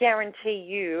not guarantee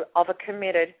you of a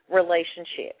committed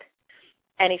relationship.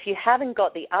 And if you haven't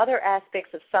got the other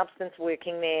aspects of substance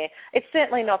working there, it's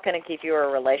certainly not going to give you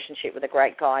a relationship with a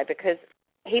great guy, because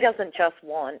he doesn't just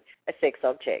want a sex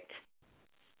object.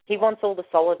 He wants all the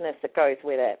solidness that goes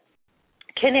with it.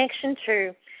 Connection,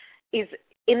 too, is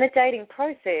in the dating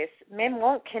process, men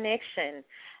want connection,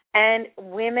 and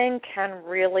women can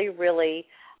really, really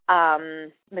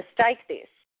mistake this,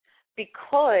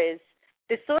 because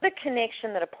the sort of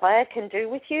connection that a player can do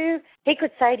with you, he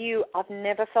could say to you, I've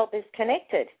never felt this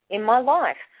connected in my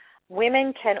life.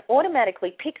 Women can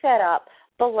automatically pick that up,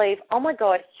 believe, oh my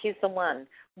God, he's the one.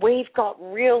 We've got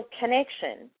real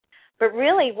connection. But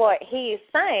really what he is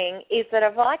saying is that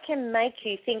if I can make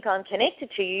you think I'm connected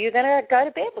to you, you're going to go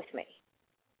to bed with me.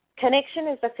 Connection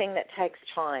is the thing that takes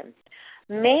time.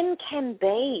 Men can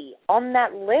be on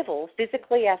that level,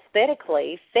 physically,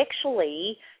 aesthetically,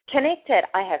 sexually connected.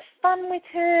 I have fun with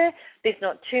her. There's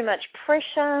not too much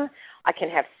pressure. I can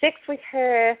have sex with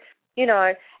her,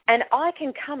 and I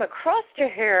can come across to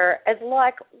her as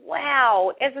like,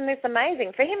 wow, isn't this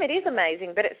amazing? For him it is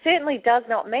amazing, but it certainly does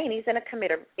not mean he's in a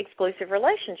committed exclusive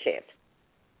relationship.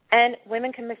 And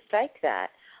women can mistake that.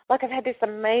 Like, I've had this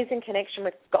amazing connection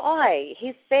with Guy.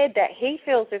 He said that he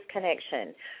feels this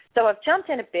connection. So I've jumped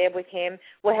into bed with him.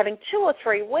 We're having 2 or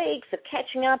 3 weeks of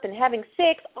catching up and having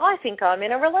sex. I think I'm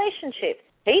in a relationship.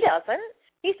 He doesn't.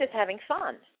 He's just having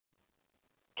fun.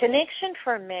 Connection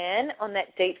for a man on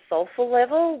that deep soulful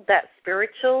level, that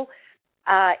spiritual,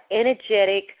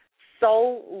 energetic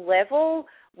soul level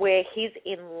where he's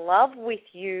in love with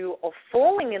you or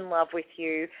falling in love with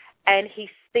you, and he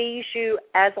sees you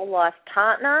as a life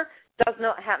partner, does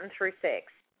not happen through sex.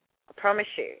 I promise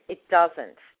you, it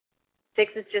doesn't.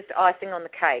 Sex is just icing on the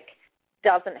cake.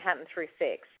 Doesn't happen through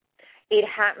sex. It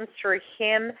happens through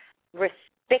him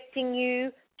respecting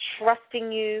you,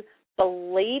 trusting you,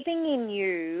 believing in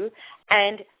you,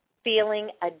 and feeling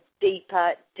a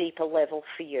deeper, deeper level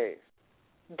for you.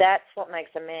 That's what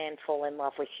makes a man fall in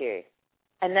love with you.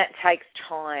 And that takes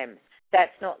time.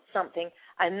 That's not something,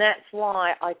 and that's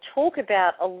why I talk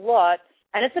about a lot,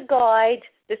 and it's a guide,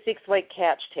 the 6-week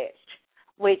couch test,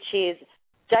 which is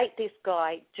date this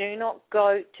guy. Do not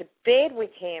go to bed with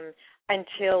him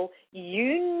until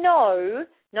you know,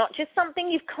 not just something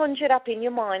you've conjured up in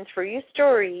your mind through your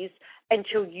stories,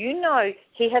 until you know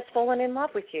he has fallen in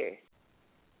love with you.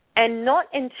 And not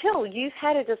until you've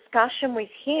had a discussion with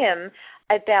him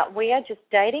about we are just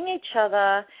dating each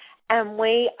other and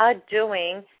we are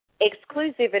doing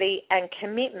exclusivity and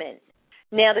commitment.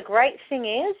 Now, the great thing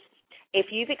is, if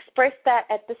you've expressed that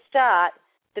at the start,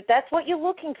 that's what you're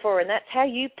looking for, and that's how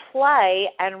you play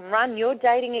and run your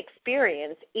dating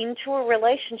experience into a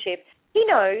relationship, he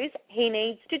knows he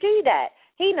needs to do that.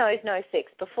 He knows no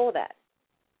sex before that.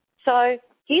 So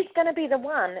he's going to be the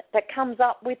one that comes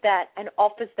up with that and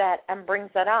offers that and brings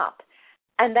that up.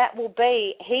 And that will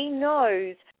be, he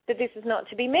knows that this is not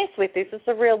to be messed with. This is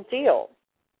the real deal.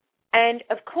 And,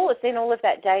 of course, in all of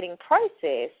that dating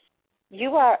process,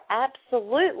 you are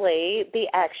absolutely, the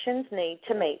actions need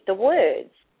to meet the words.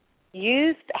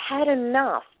 You've had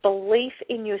enough belief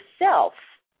in yourself.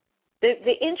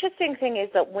 The interesting thing is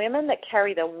that women that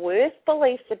carry the worst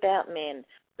beliefs about men,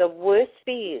 the worst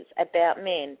fears about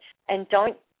men, and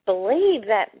don't believe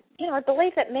that,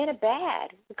 believe that men are bad.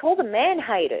 We call them man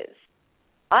haters.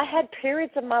 I had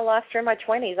periods of my life through my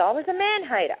 20s. I was a man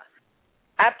hater.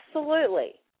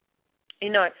 Absolutely.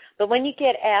 But when you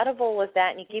get out of all of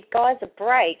that and you give guys a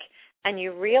break and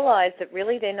you realize that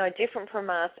really they're no different from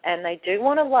us and they do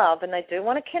want to love and they do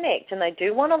want to connect and they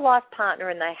do want a life partner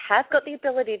and they have got the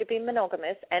ability to be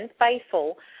monogamous and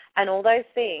faithful and all those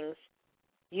things,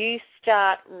 you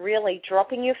start really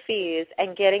dropping your fears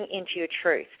and getting into your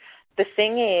truth. The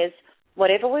thing is,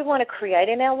 whatever we want to create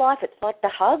in our life, it's like the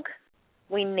hug.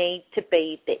 We need to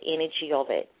be the energy of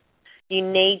it. You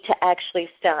need to actually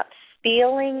start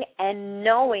feeling and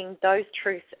knowing those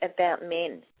truths about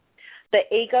men.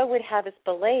 The ego would have us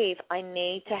believe I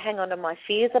need to hang on to my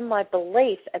fears and my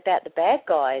beliefs about the bad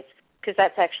guys because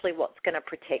that's actually what's going to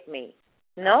protect me.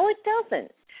 No, it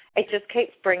doesn't. It just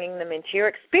keeps bringing them into your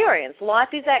experience. Life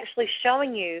is actually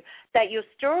showing you that your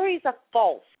stories are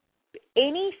false.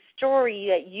 Any story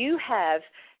that you have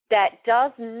that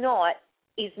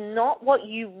is not what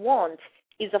you want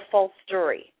is a false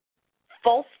story.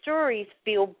 False stories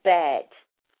feel bad.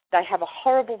 They have a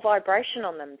horrible vibration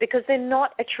on them because they're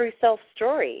not a true self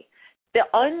story. The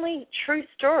only true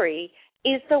story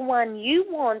is the one you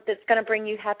want that's going to bring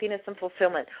you happiness and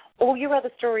fulfillment. all your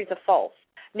other stories are false.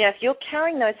 Now, if you're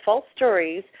carrying those false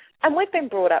stories, and we've been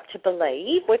brought up to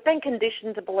believe, we've been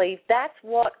conditioned to believe that's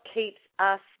what keeps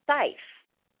us safe,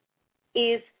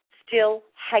 is still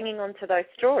hanging on to those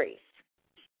stories.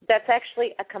 That's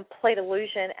actually a complete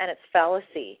illusion and it's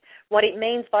fallacy. What it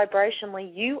means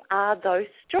vibrationally, you are those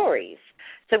stories.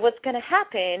 So what's going to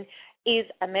happen is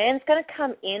a man's going to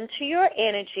come into your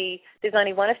energy. There's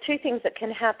only one of two things that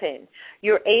can happen.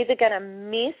 You're either going to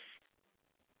miss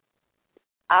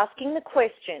asking the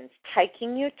questions,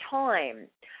 taking your time.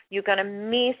 You're going to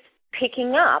miss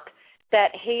picking up that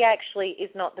he actually is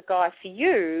not the guy for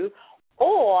you,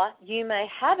 or you may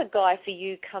have a guy for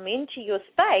you come into your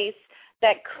space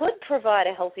that could provide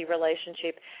a healthy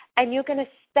relationship, and you're going to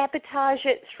sabotage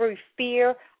it through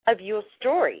fear of your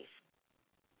stories.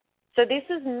 So this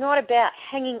is not about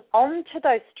hanging on to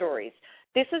those stories.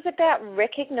 This is about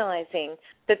recognizing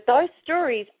that those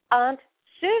stories aren't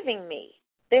serving me.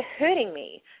 They're hurting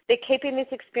me. They're keeping this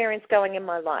experience going in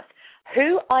my life.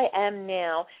 Who I am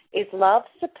now is love,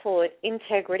 support,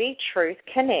 integrity, truth,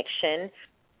 connection,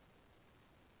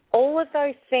 all of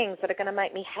those things that are going to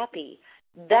make me happy.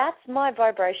 That's my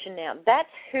vibration now. That's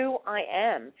who I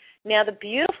am. Now, the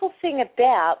beautiful thing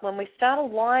about when we start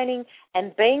aligning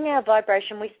and being our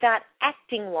vibration, we start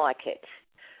acting like it.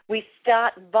 We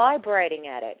start vibrating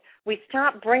at it. We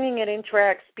start bringing it into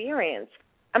our experience.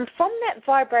 And from that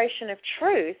vibration of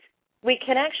truth, we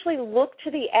can actually look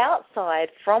to the outside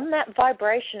from that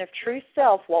vibration of true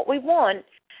self, what we want,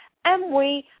 and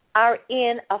we are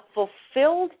in a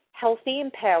fulfilled, healthy,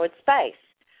 empowered space.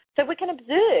 So we can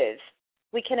observe.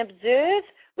 We can observe,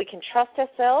 we can trust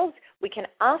ourselves, we can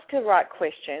ask the right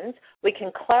questions, we can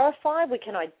clarify, we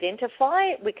can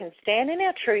identify, we can stand in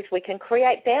our truth, we can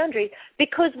create boundaries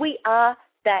because we are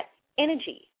that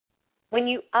energy. When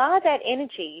you are that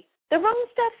energy, the wrong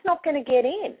stuff's not going to get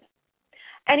in.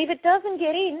 And if it doesn't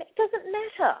get in, it doesn't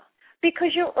matter because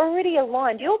you're already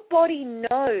aligned. Your body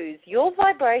knows, your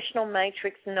vibrational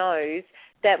matrix knows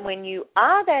that when you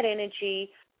are that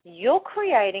energy, you're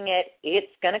creating it, it's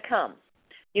going to come.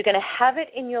 You're going to have it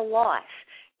in your life.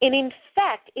 And in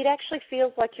fact, it actually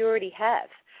feels like you already have.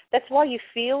 That's why you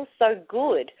feel so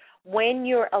good when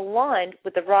you're aligned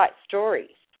with the right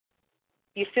stories.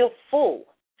 You feel full.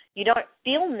 You don't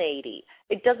feel needy.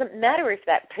 It doesn't matter if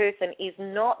that person is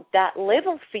not that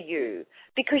level for you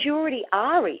because you already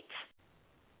are it.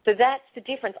 So that's the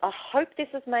difference. I hope this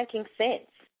is making sense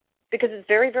because it's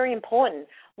very, very important.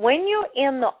 When you're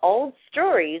in the old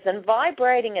stories and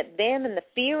vibrating at them and the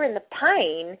fear and the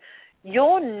pain,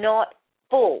 you're not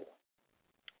full.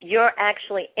 You're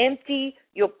actually empty,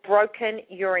 you're broken,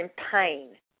 you're in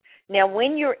pain. Now,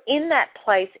 when you're in that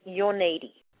place, you're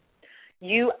needy.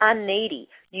 You are needy.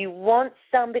 You want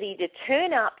somebody to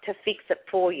turn up to fix it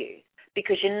for you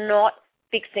because you're not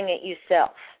fixing it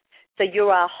yourself. So you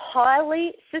are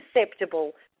highly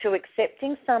susceptible to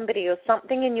accepting somebody or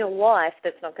something in your life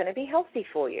that's not going to be healthy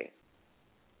for you.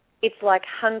 It's like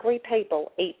hungry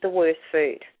people eat the worst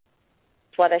food.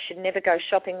 That's why they should never go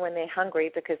shopping when they're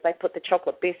hungry because they put the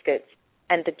chocolate biscuits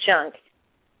and the junk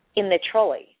in their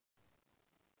trolley.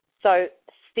 So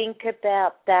think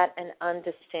about that and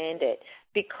understand it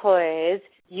because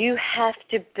you have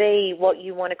to be what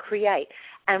you want to create.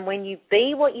 And when you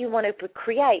be what you want to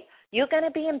create, you're going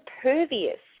to be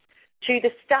impervious to the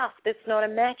stuff that's not a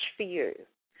match for you.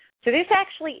 So this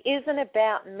actually isn't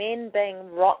about men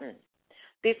being rotten.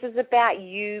 This is about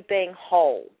you being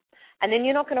whole. And then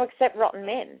you're not going to accept rotten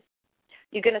men.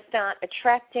 You're going to start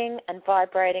attracting and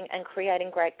vibrating and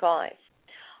creating great guys.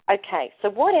 Okay, so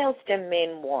what else do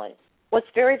men want? What's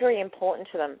very, very important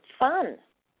to them? Fun,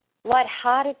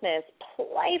 lightheartedness,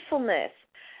 playfulness.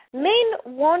 Men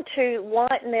want to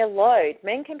lighten their load.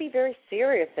 Men can be very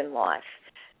serious in life.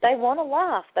 They want to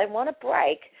laugh. They want to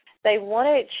break. They want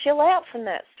to chill out from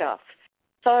that stuff.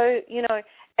 So, you know,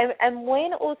 and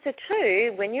when also,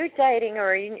 too, when you're dating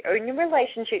or in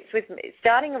relationships with,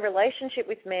 starting a relationship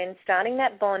with men, starting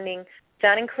that bonding,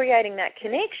 starting creating that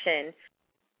connection,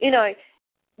 you know,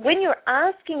 when you're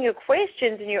asking your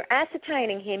questions and you're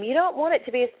ascertaining him, you don't want it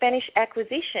to be a Spanish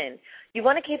Inquisition. You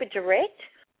want to keep it direct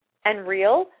and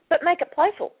real, but make it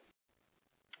playful.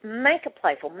 Make it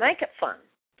playful. Make it fun.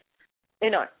 You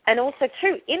know, and also,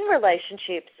 too, in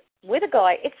relationships with a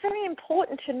guy, it's very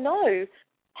important to know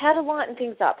how to lighten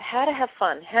things up, how to have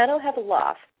fun, how to have a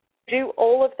laugh, do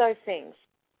all of those things.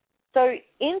 So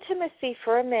intimacy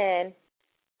for a man,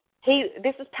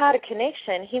 this is part of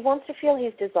connection. He wants to feel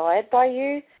he's desired by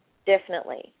you,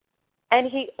 definitely. And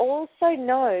he also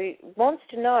wants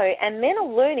to know, and men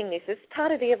are learning this, this is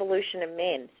part of the evolution of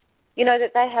men, you know,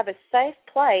 that they have a safe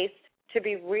place to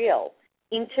be real.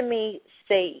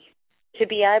 intimacy, to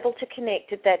be able to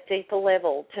connect at that deeper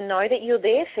level, to know that you're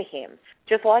there for him,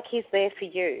 just like he's there for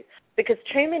you. Because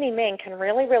too many men can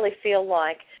really, really feel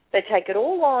like they take it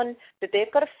all on, that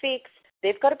they've got to fix,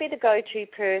 they've got to be the go-to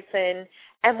person,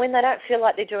 and when they don't feel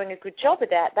like they're doing a good job of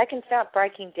that, they can start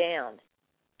breaking down.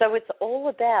 So it's all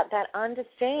about that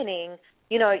understanding,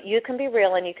 you know, you can be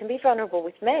real and you can be vulnerable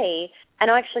with me, and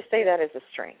I actually see that as a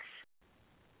strength.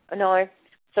 No,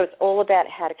 so it's all about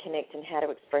how to connect and how to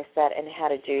express that and how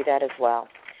to do that as well.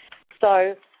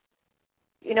 So,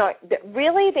 you know,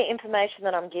 really the information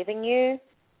that I'm giving you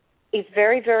is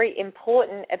very, very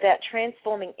important about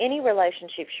transforming any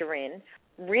relationships you're in,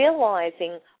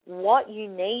 realizing what you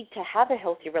need to have a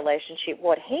healthy relationship,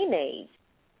 what he needs.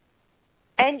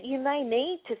 And you may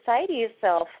need to say to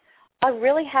yourself, I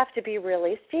really have to be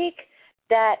realistic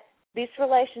that this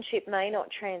relationship may not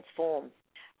transform.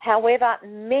 However,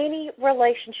 many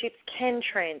relationships can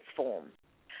transform.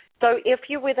 So if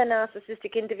you're with a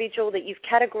narcissistic individual that you've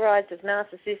categorized as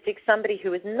narcissistic, somebody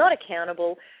who is not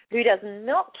accountable, who does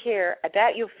not care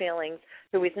about your feelings,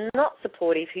 who is not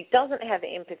supportive, who doesn't have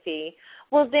empathy,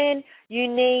 well then you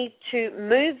need to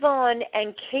move on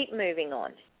and keep moving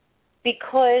on,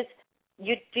 because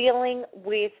you're dealing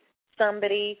with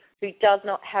somebody who does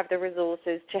not have the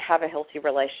resources to have a healthy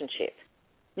relationship.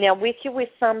 Now, if you're with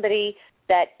somebody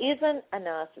that isn't a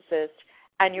narcissist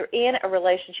and you're in a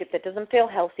relationship that doesn't feel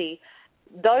healthy,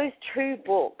 those two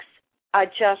books are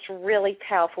just really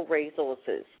powerful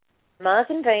resources. Mars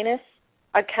and Venus,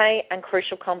 okay, and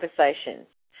Crucial Conversations.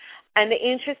 And the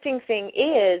interesting thing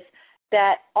is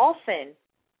that often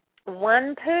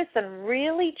one person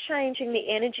really changing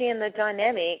the energy and the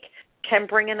dynamic can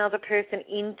bring another person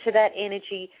into that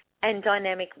energy and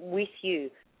dynamic with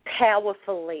you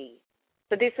powerfully.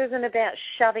 So this isn't about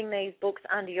shoving these books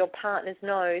under your partner's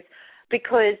nose,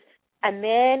 because a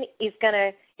man is going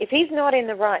to, if he's not in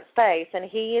the right space and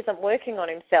he isn't working on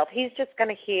himself, he's just going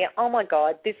to hear, oh my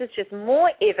God, this is just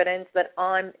more evidence that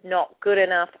I'm not good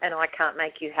enough and I can't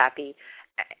make you happy.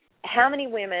 How many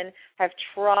women have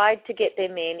tried to get their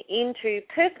men into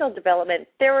personal development,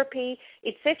 therapy,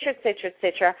 etc., etc.,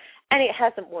 etc., and it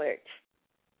hasn't worked?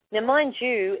 Now, mind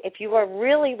you, if you are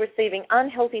really receiving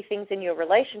unhealthy things in your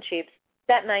relationships,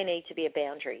 that may need to be a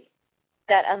boundary.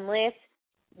 That unless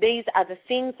these are the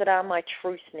things that are my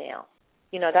truth now,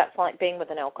 you know, that's like being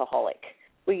with an alcoholic,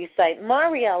 where you say, my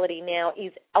reality now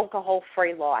is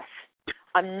alcohol-free life.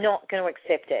 I'm not going to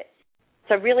accept it.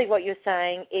 So really what you're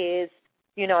saying is,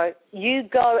 you know, you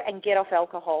go and get off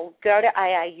alcohol, go to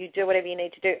AA, you do whatever you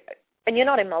need to do, and you're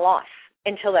not in my life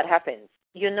until that happens.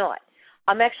 You're not.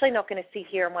 I'm actually not going to sit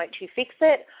here and wait till you fix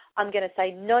it. I'm going to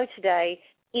say no today.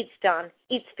 It's done.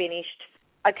 It's finished.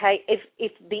 Okay,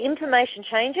 if the information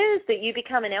changes that you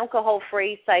become an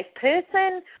alcohol-free, safe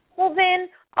person, well, then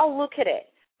I'll look at it.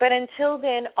 But until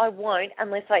then, I won't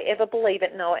unless I ever believe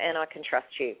it, know it, and I can trust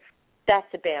you. That's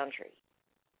a boundary.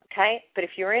 Okay? But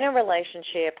if you're in a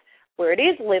relationship where it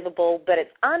is livable but it's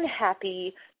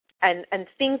unhappy and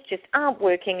things just aren't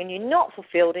working and you're not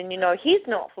fulfilled and you know he's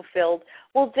not fulfilled,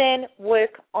 well, then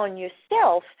work on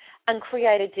yourself and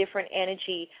create a different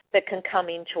energy that can come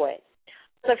into it.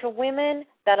 So for women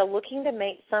that are looking to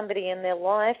meet somebody in their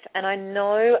life, and I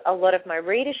know a lot of my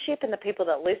readership and the people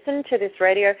that listen to this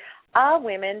radio are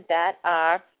women that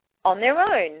are on their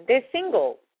own. They're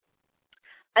single.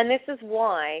 And this is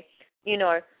why, you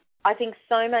know, I think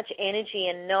so much energy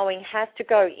and knowing has to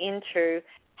go into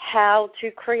how to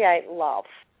create love,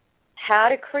 how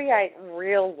to create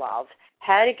real love,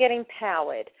 how to get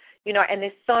empowered. You know, and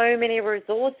there's so many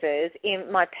resources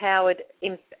in my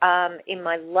in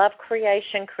my love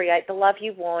creation, create the love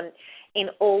you want, in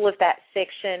all of that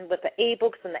section with the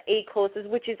ebooks and the e-courses,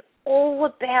 which is all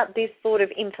about this sort of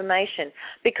information.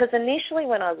 Because initially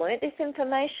when I learned this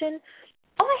information,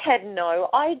 I had no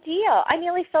idea. I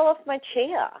nearly fell off my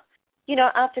chair. You know,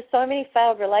 after so many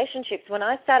failed relationships, when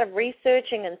I started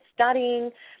researching and studying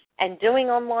and doing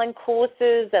online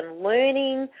courses and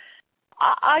learning,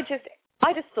 I just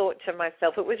thought to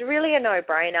myself, it was really a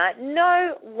no-brainer.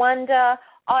 No wonder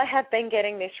I have been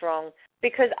getting this wrong,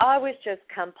 because I was just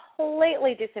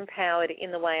completely disempowered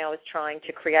in the way I was trying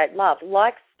to create love,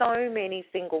 like so many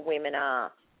single women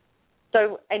are.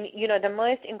 So, and, you know, the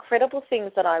most incredible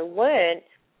things that I learned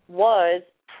was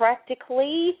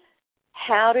practically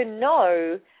how to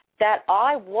know that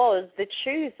I was the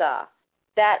chooser,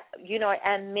 that, you know,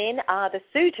 and men are the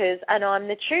suitors and I'm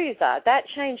the chooser. That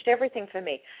changed everything for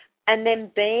me. And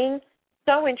then being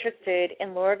so interested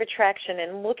in law of attraction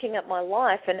and looking at my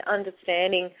life and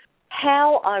understanding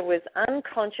how I was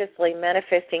unconsciously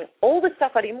manifesting all the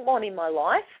stuff I didn't want in my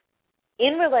life,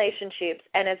 in relationships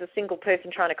and as a single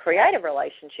person trying to create a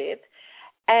relationship,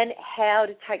 and how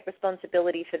to take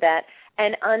responsibility for that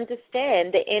and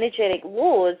understand the energetic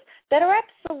laws that are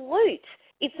absolute.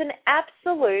 It's an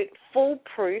absolute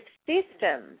foolproof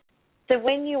system. So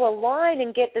when you align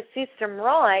and get the system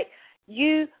right,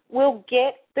 you will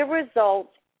get the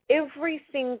results every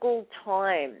single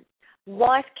time.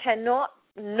 Life cannot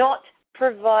not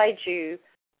provide you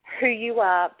who you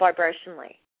are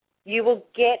vibrationally. You will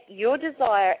get your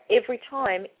desire every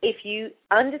time if you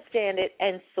understand it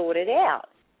and sort it out.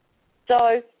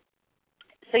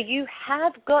 So you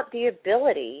have got the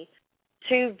ability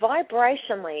to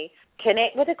vibrationally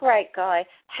connect with a great guy,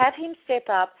 have him step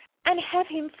up, and have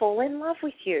him fall in love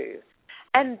with you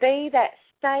and be that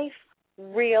safe,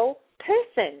 real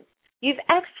person. You've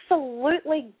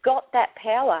absolutely got that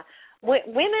power.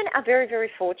 Women are very, very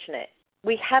fortunate.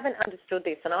 We haven't understood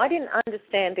this, and I didn't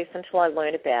understand this until I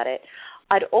learned about it.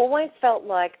 I'd always felt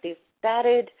like this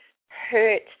battered,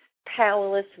 hurt,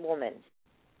 powerless woman.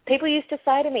 People used to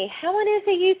say to me, how on earth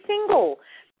are you single?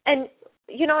 And,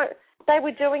 you know, they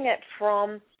were doing it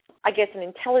from, I guess, an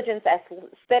intelligence,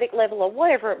 aesthetic level or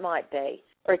whatever it might be,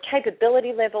 or a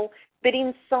capability level. But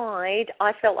inside,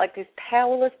 I felt like this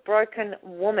powerless, broken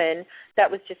woman that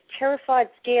was just terrified,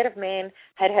 scared of men,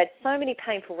 had had so many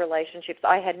painful relationships.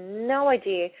 I had no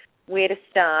idea where to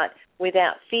start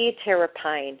without fear, terror,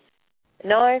 pain.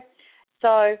 No?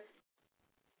 So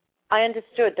I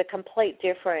understood the complete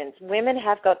difference. Women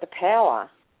have got the power,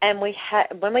 and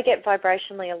when we get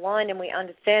vibrationally aligned and we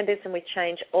understand this and we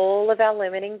change all of our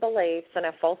limiting beliefs and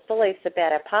our false beliefs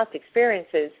about our past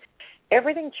experiences,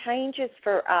 everything changes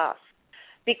for us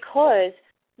because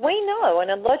we know on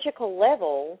a logical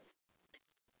level,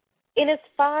 in as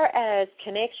far as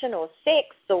connection or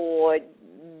sex or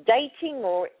dating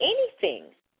or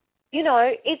anything, you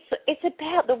know, it's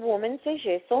about the woman says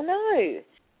yes or no.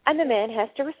 And the man has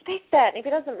to respect that. And if he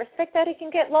doesn't respect that, he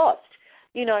can get lost,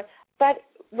 you know. But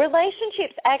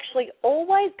relationships actually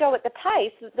always go at the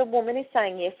pace that the woman is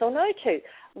saying yes or no to.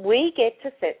 We get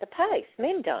to set the pace.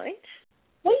 Men don't.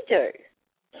 We do.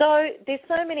 So there's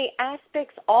so many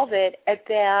aspects of it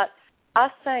about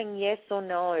us saying yes or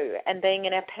no and being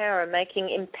in our power and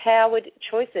making empowered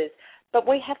choices. But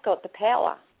we have got the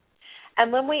power.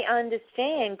 And when we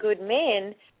understand good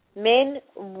men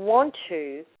want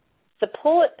to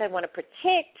support, they want to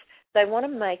protect, they want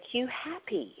to make you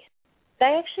happy.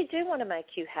 They actually do want to make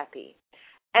you happy.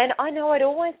 And I know I'd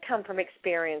always come from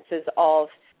experiences of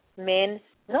men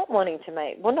not wanting to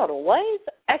make, well, not always.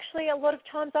 Actually, a lot of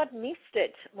times I'd missed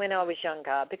it when I was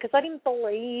younger because I didn't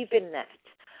believe in that.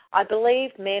 I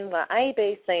believed men were A,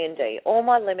 B, C, and D, all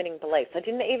my limiting beliefs. I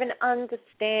didn't even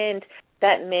understand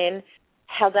that men,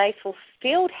 how they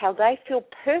fulfilled, how they feel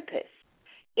purpose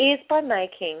is by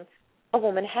making a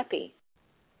woman happy.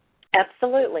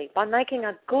 Absolutely. By making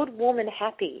a good woman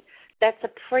happy, that's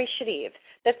appreciative,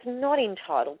 that's not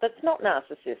entitled, that's not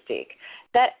narcissistic,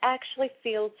 that actually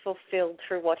feels fulfilled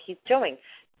through what he's doing.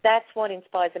 That's what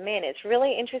inspires a man. It's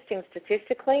really interesting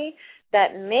statistically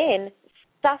that men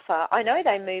suffer. I know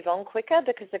they move on quicker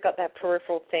because they've got that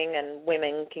peripheral thing and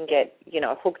women can get, you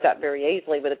know, hooked up very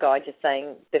easily with a guy just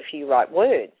saying the few right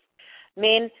words.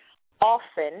 Men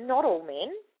often, not all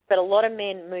men, but a lot of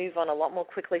men move on a lot more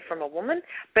quickly from a woman.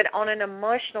 But on an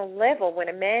emotional level, when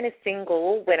a man is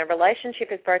single, when a relationship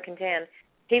is broken down,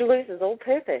 he loses all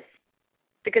purpose.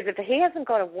 Because if he hasn't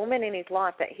got a woman in his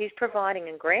life that he's providing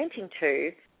and granting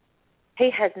to, he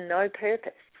has no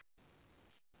purpose.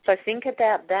 So think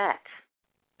about that.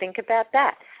 Think about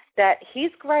that. That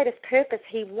his greatest purpose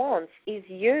he wants is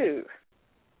you.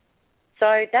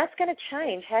 So that's going to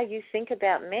change how you think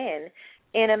about men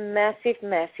in a massive,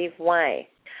 massive way.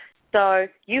 So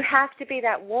you have to be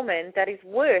that woman that is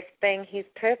worth being his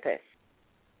purpose.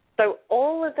 So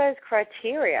all of those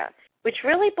criteria, which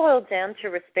really boil down to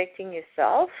respecting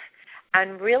yourself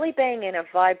and really being in a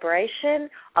vibration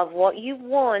of what you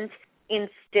want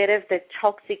instead of the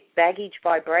toxic baggage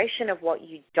vibration of what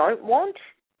you don't want,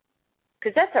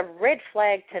 because that's a red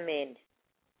flag to men.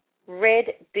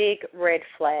 Big red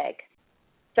flag.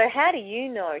 So how do you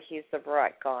know he's the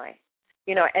right guy?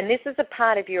 You know, and this is a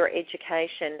part of your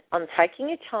education on taking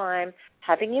your time,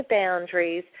 having your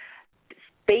boundaries,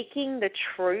 speaking the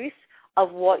truth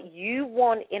of what you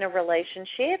want in a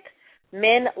relationship.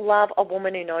 Men love a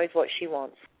woman who knows what she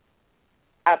wants.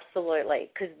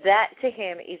 Absolutely. Because that to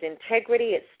him is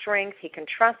integrity, it's strength. He can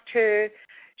trust her.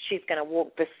 She's going to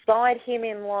walk beside him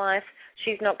in life.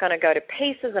 She's not going to go to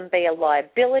pieces and be a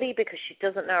liability because she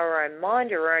doesn't know her own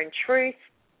mind or her own truth.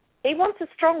 He wants a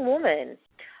strong woman.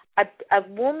 A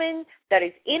woman that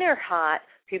is in her heart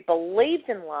who believes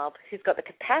in love, who's got the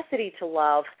capacity to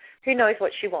love, who knows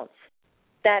what she wants.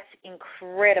 That's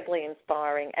incredibly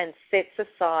inspiring and sets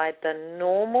aside the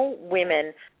normal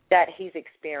women that he's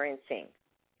experiencing.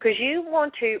 Because you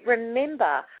want to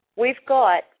remember, we've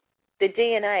got the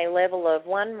DNA level of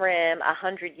 1 ram,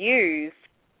 100 ewes.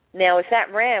 Now, if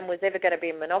that ram was ever going to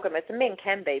be monogamous, and men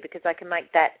can be because they can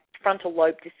make that frontal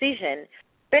lobe decision,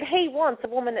 but he wants a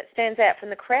woman that stands out from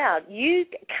the crowd. You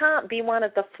can't be one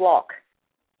of the flock.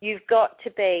 You've got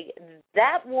to be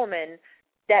that woman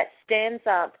that stands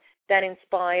up, that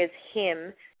inspires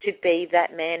him to be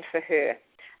that man for her.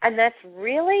 And that's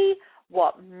really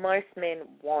what most men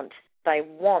want. They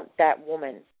want that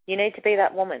woman. You need to be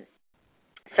that woman.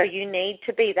 So you need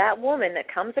to be that woman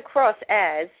that comes across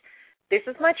as, this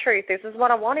is my truth, this is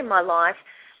what I want in my life,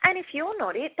 and if you're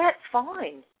not it, that's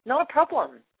fine. Not a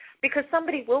problem, because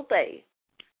somebody will be.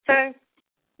 So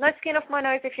no skin off my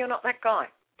nose if you're not that guy.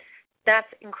 That's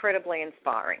incredibly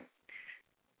inspiring.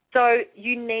 So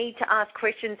you need to ask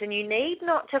questions, and you need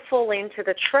not to fall into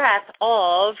the trap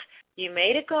of, you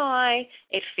meet a guy,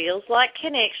 it feels like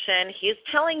connection, he's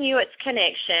telling you it's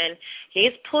connection,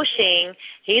 he's pushing,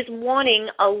 he's wanting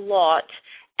a lot,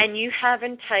 and you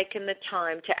haven't taken the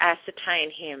time to ascertain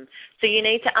him. So you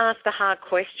need to ask the hard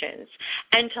questions.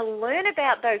 And to learn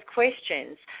about those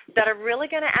questions that are really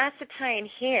going to ascertain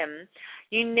him,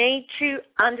 you need to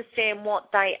understand what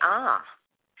they are.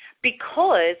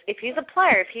 Because if he's a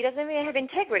player, if he doesn't even have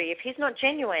integrity, if he's not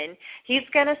genuine, he's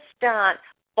going to start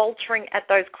faltering at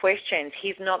those questions.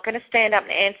 He's not going to stand up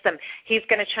and answer them. He's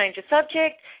going to change the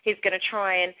subject. He's going to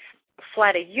try and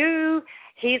flatter you.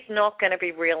 He's not going to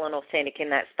be real and authentic in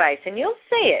that space. And you'll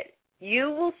see it.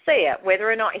 You will see it, whether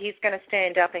or not he's going to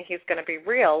stand up and he's going to be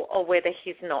real or whether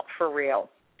he's not for real.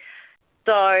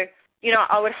 So,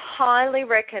 I would highly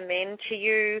recommend to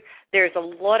you, there's a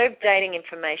lot of dating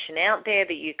information out there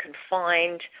that you can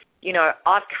find.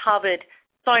 I've covered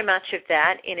so much of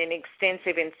that in an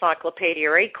extensive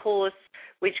encyclopedia e-course,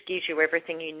 which gives you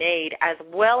everything you need, as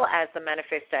well as the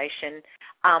manifestation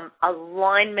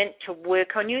alignment to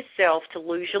work on yourself, to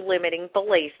lose your limiting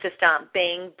beliefs, to start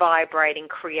being, vibrating,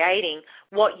 creating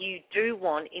what you do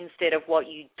want instead of what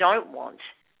you don't want,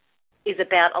 is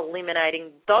about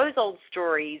eliminating those old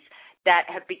stories that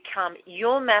have become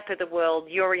your map of the world,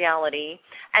 your reality,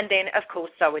 and then, of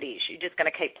course, so it is. You're just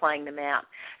going to keep playing them out.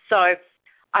 So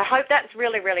I hope that's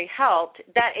really, really helped.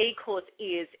 That e-course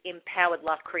is Empowered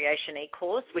Love Creation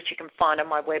e-course, which you can find on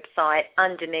my website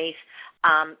underneath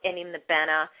and in the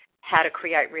banner, How to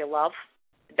Create Real Love.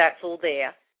 That's all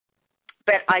there.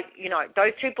 But,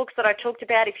 those 2 books that I talked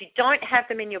about, if you don't have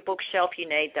them in your bookshelf, you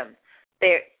need them.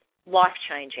 They're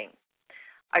life-changing.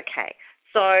 Okay.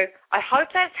 So I hope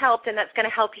that's helped, and that's going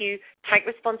to help you take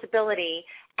responsibility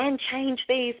and change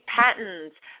these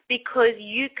patterns, because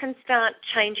you can start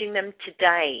changing them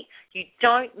today. You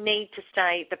don't need to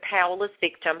stay the powerless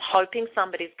victim hoping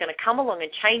somebody's going to come along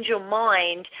and change your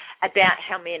mind about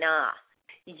how men are.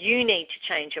 You need to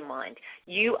change your mind.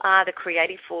 You are the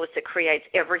creative force that creates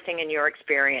everything in your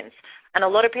experience. And a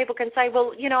lot of people can say,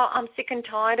 well, I'm sick and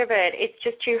tired of it. It's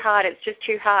just too hard. It's just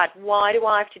too hard. Why do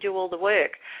I have to do all the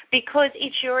work? Because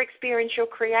it's your experience you're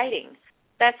creating.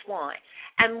 That's why.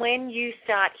 And when you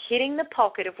start hitting the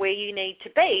pocket of where you need to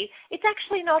be, it's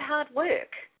actually not hard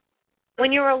work.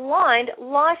 When you're aligned,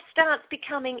 life starts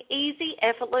becoming easy,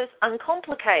 effortless,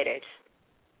 uncomplicated.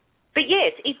 But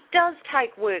yes, it does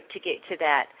take work to get to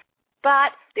that.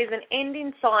 But there's an end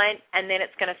in sight, and then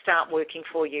it's going to start working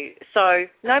for you. So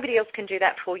nobody else can do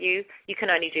that for you. You can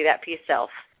only do that for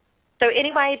yourself. So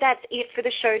anyway, that's it for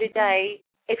the show today.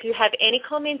 If you have any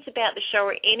comments about the show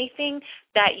or anything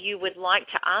that you would like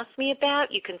to ask me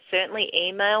about, you can certainly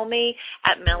email me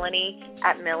at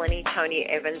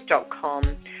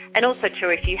melanie@melanietoniaevans.com. And also, too,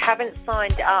 if you haven't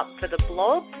signed up for the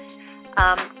blogs,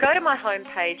 go to my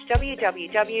homepage,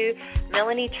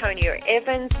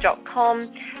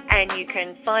 www.melanietoniaevans.com, and you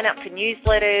can sign up for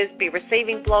newsletters, be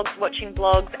receiving blogs, watching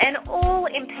blogs, and all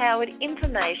empowered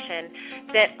information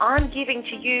that I'm giving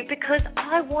to you because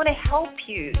I want to help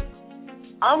you.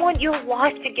 I want your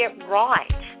life to get right.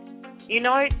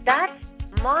 That's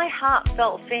my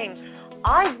heartfelt thing.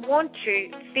 I want to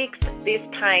fix this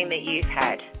pain that you've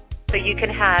had so you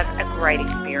can have a great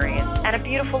experience and a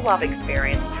beautiful love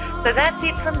experience. So that's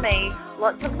it from me.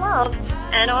 Lots of love,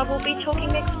 and I will be talking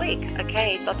next week.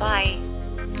 Okay, bye-bye.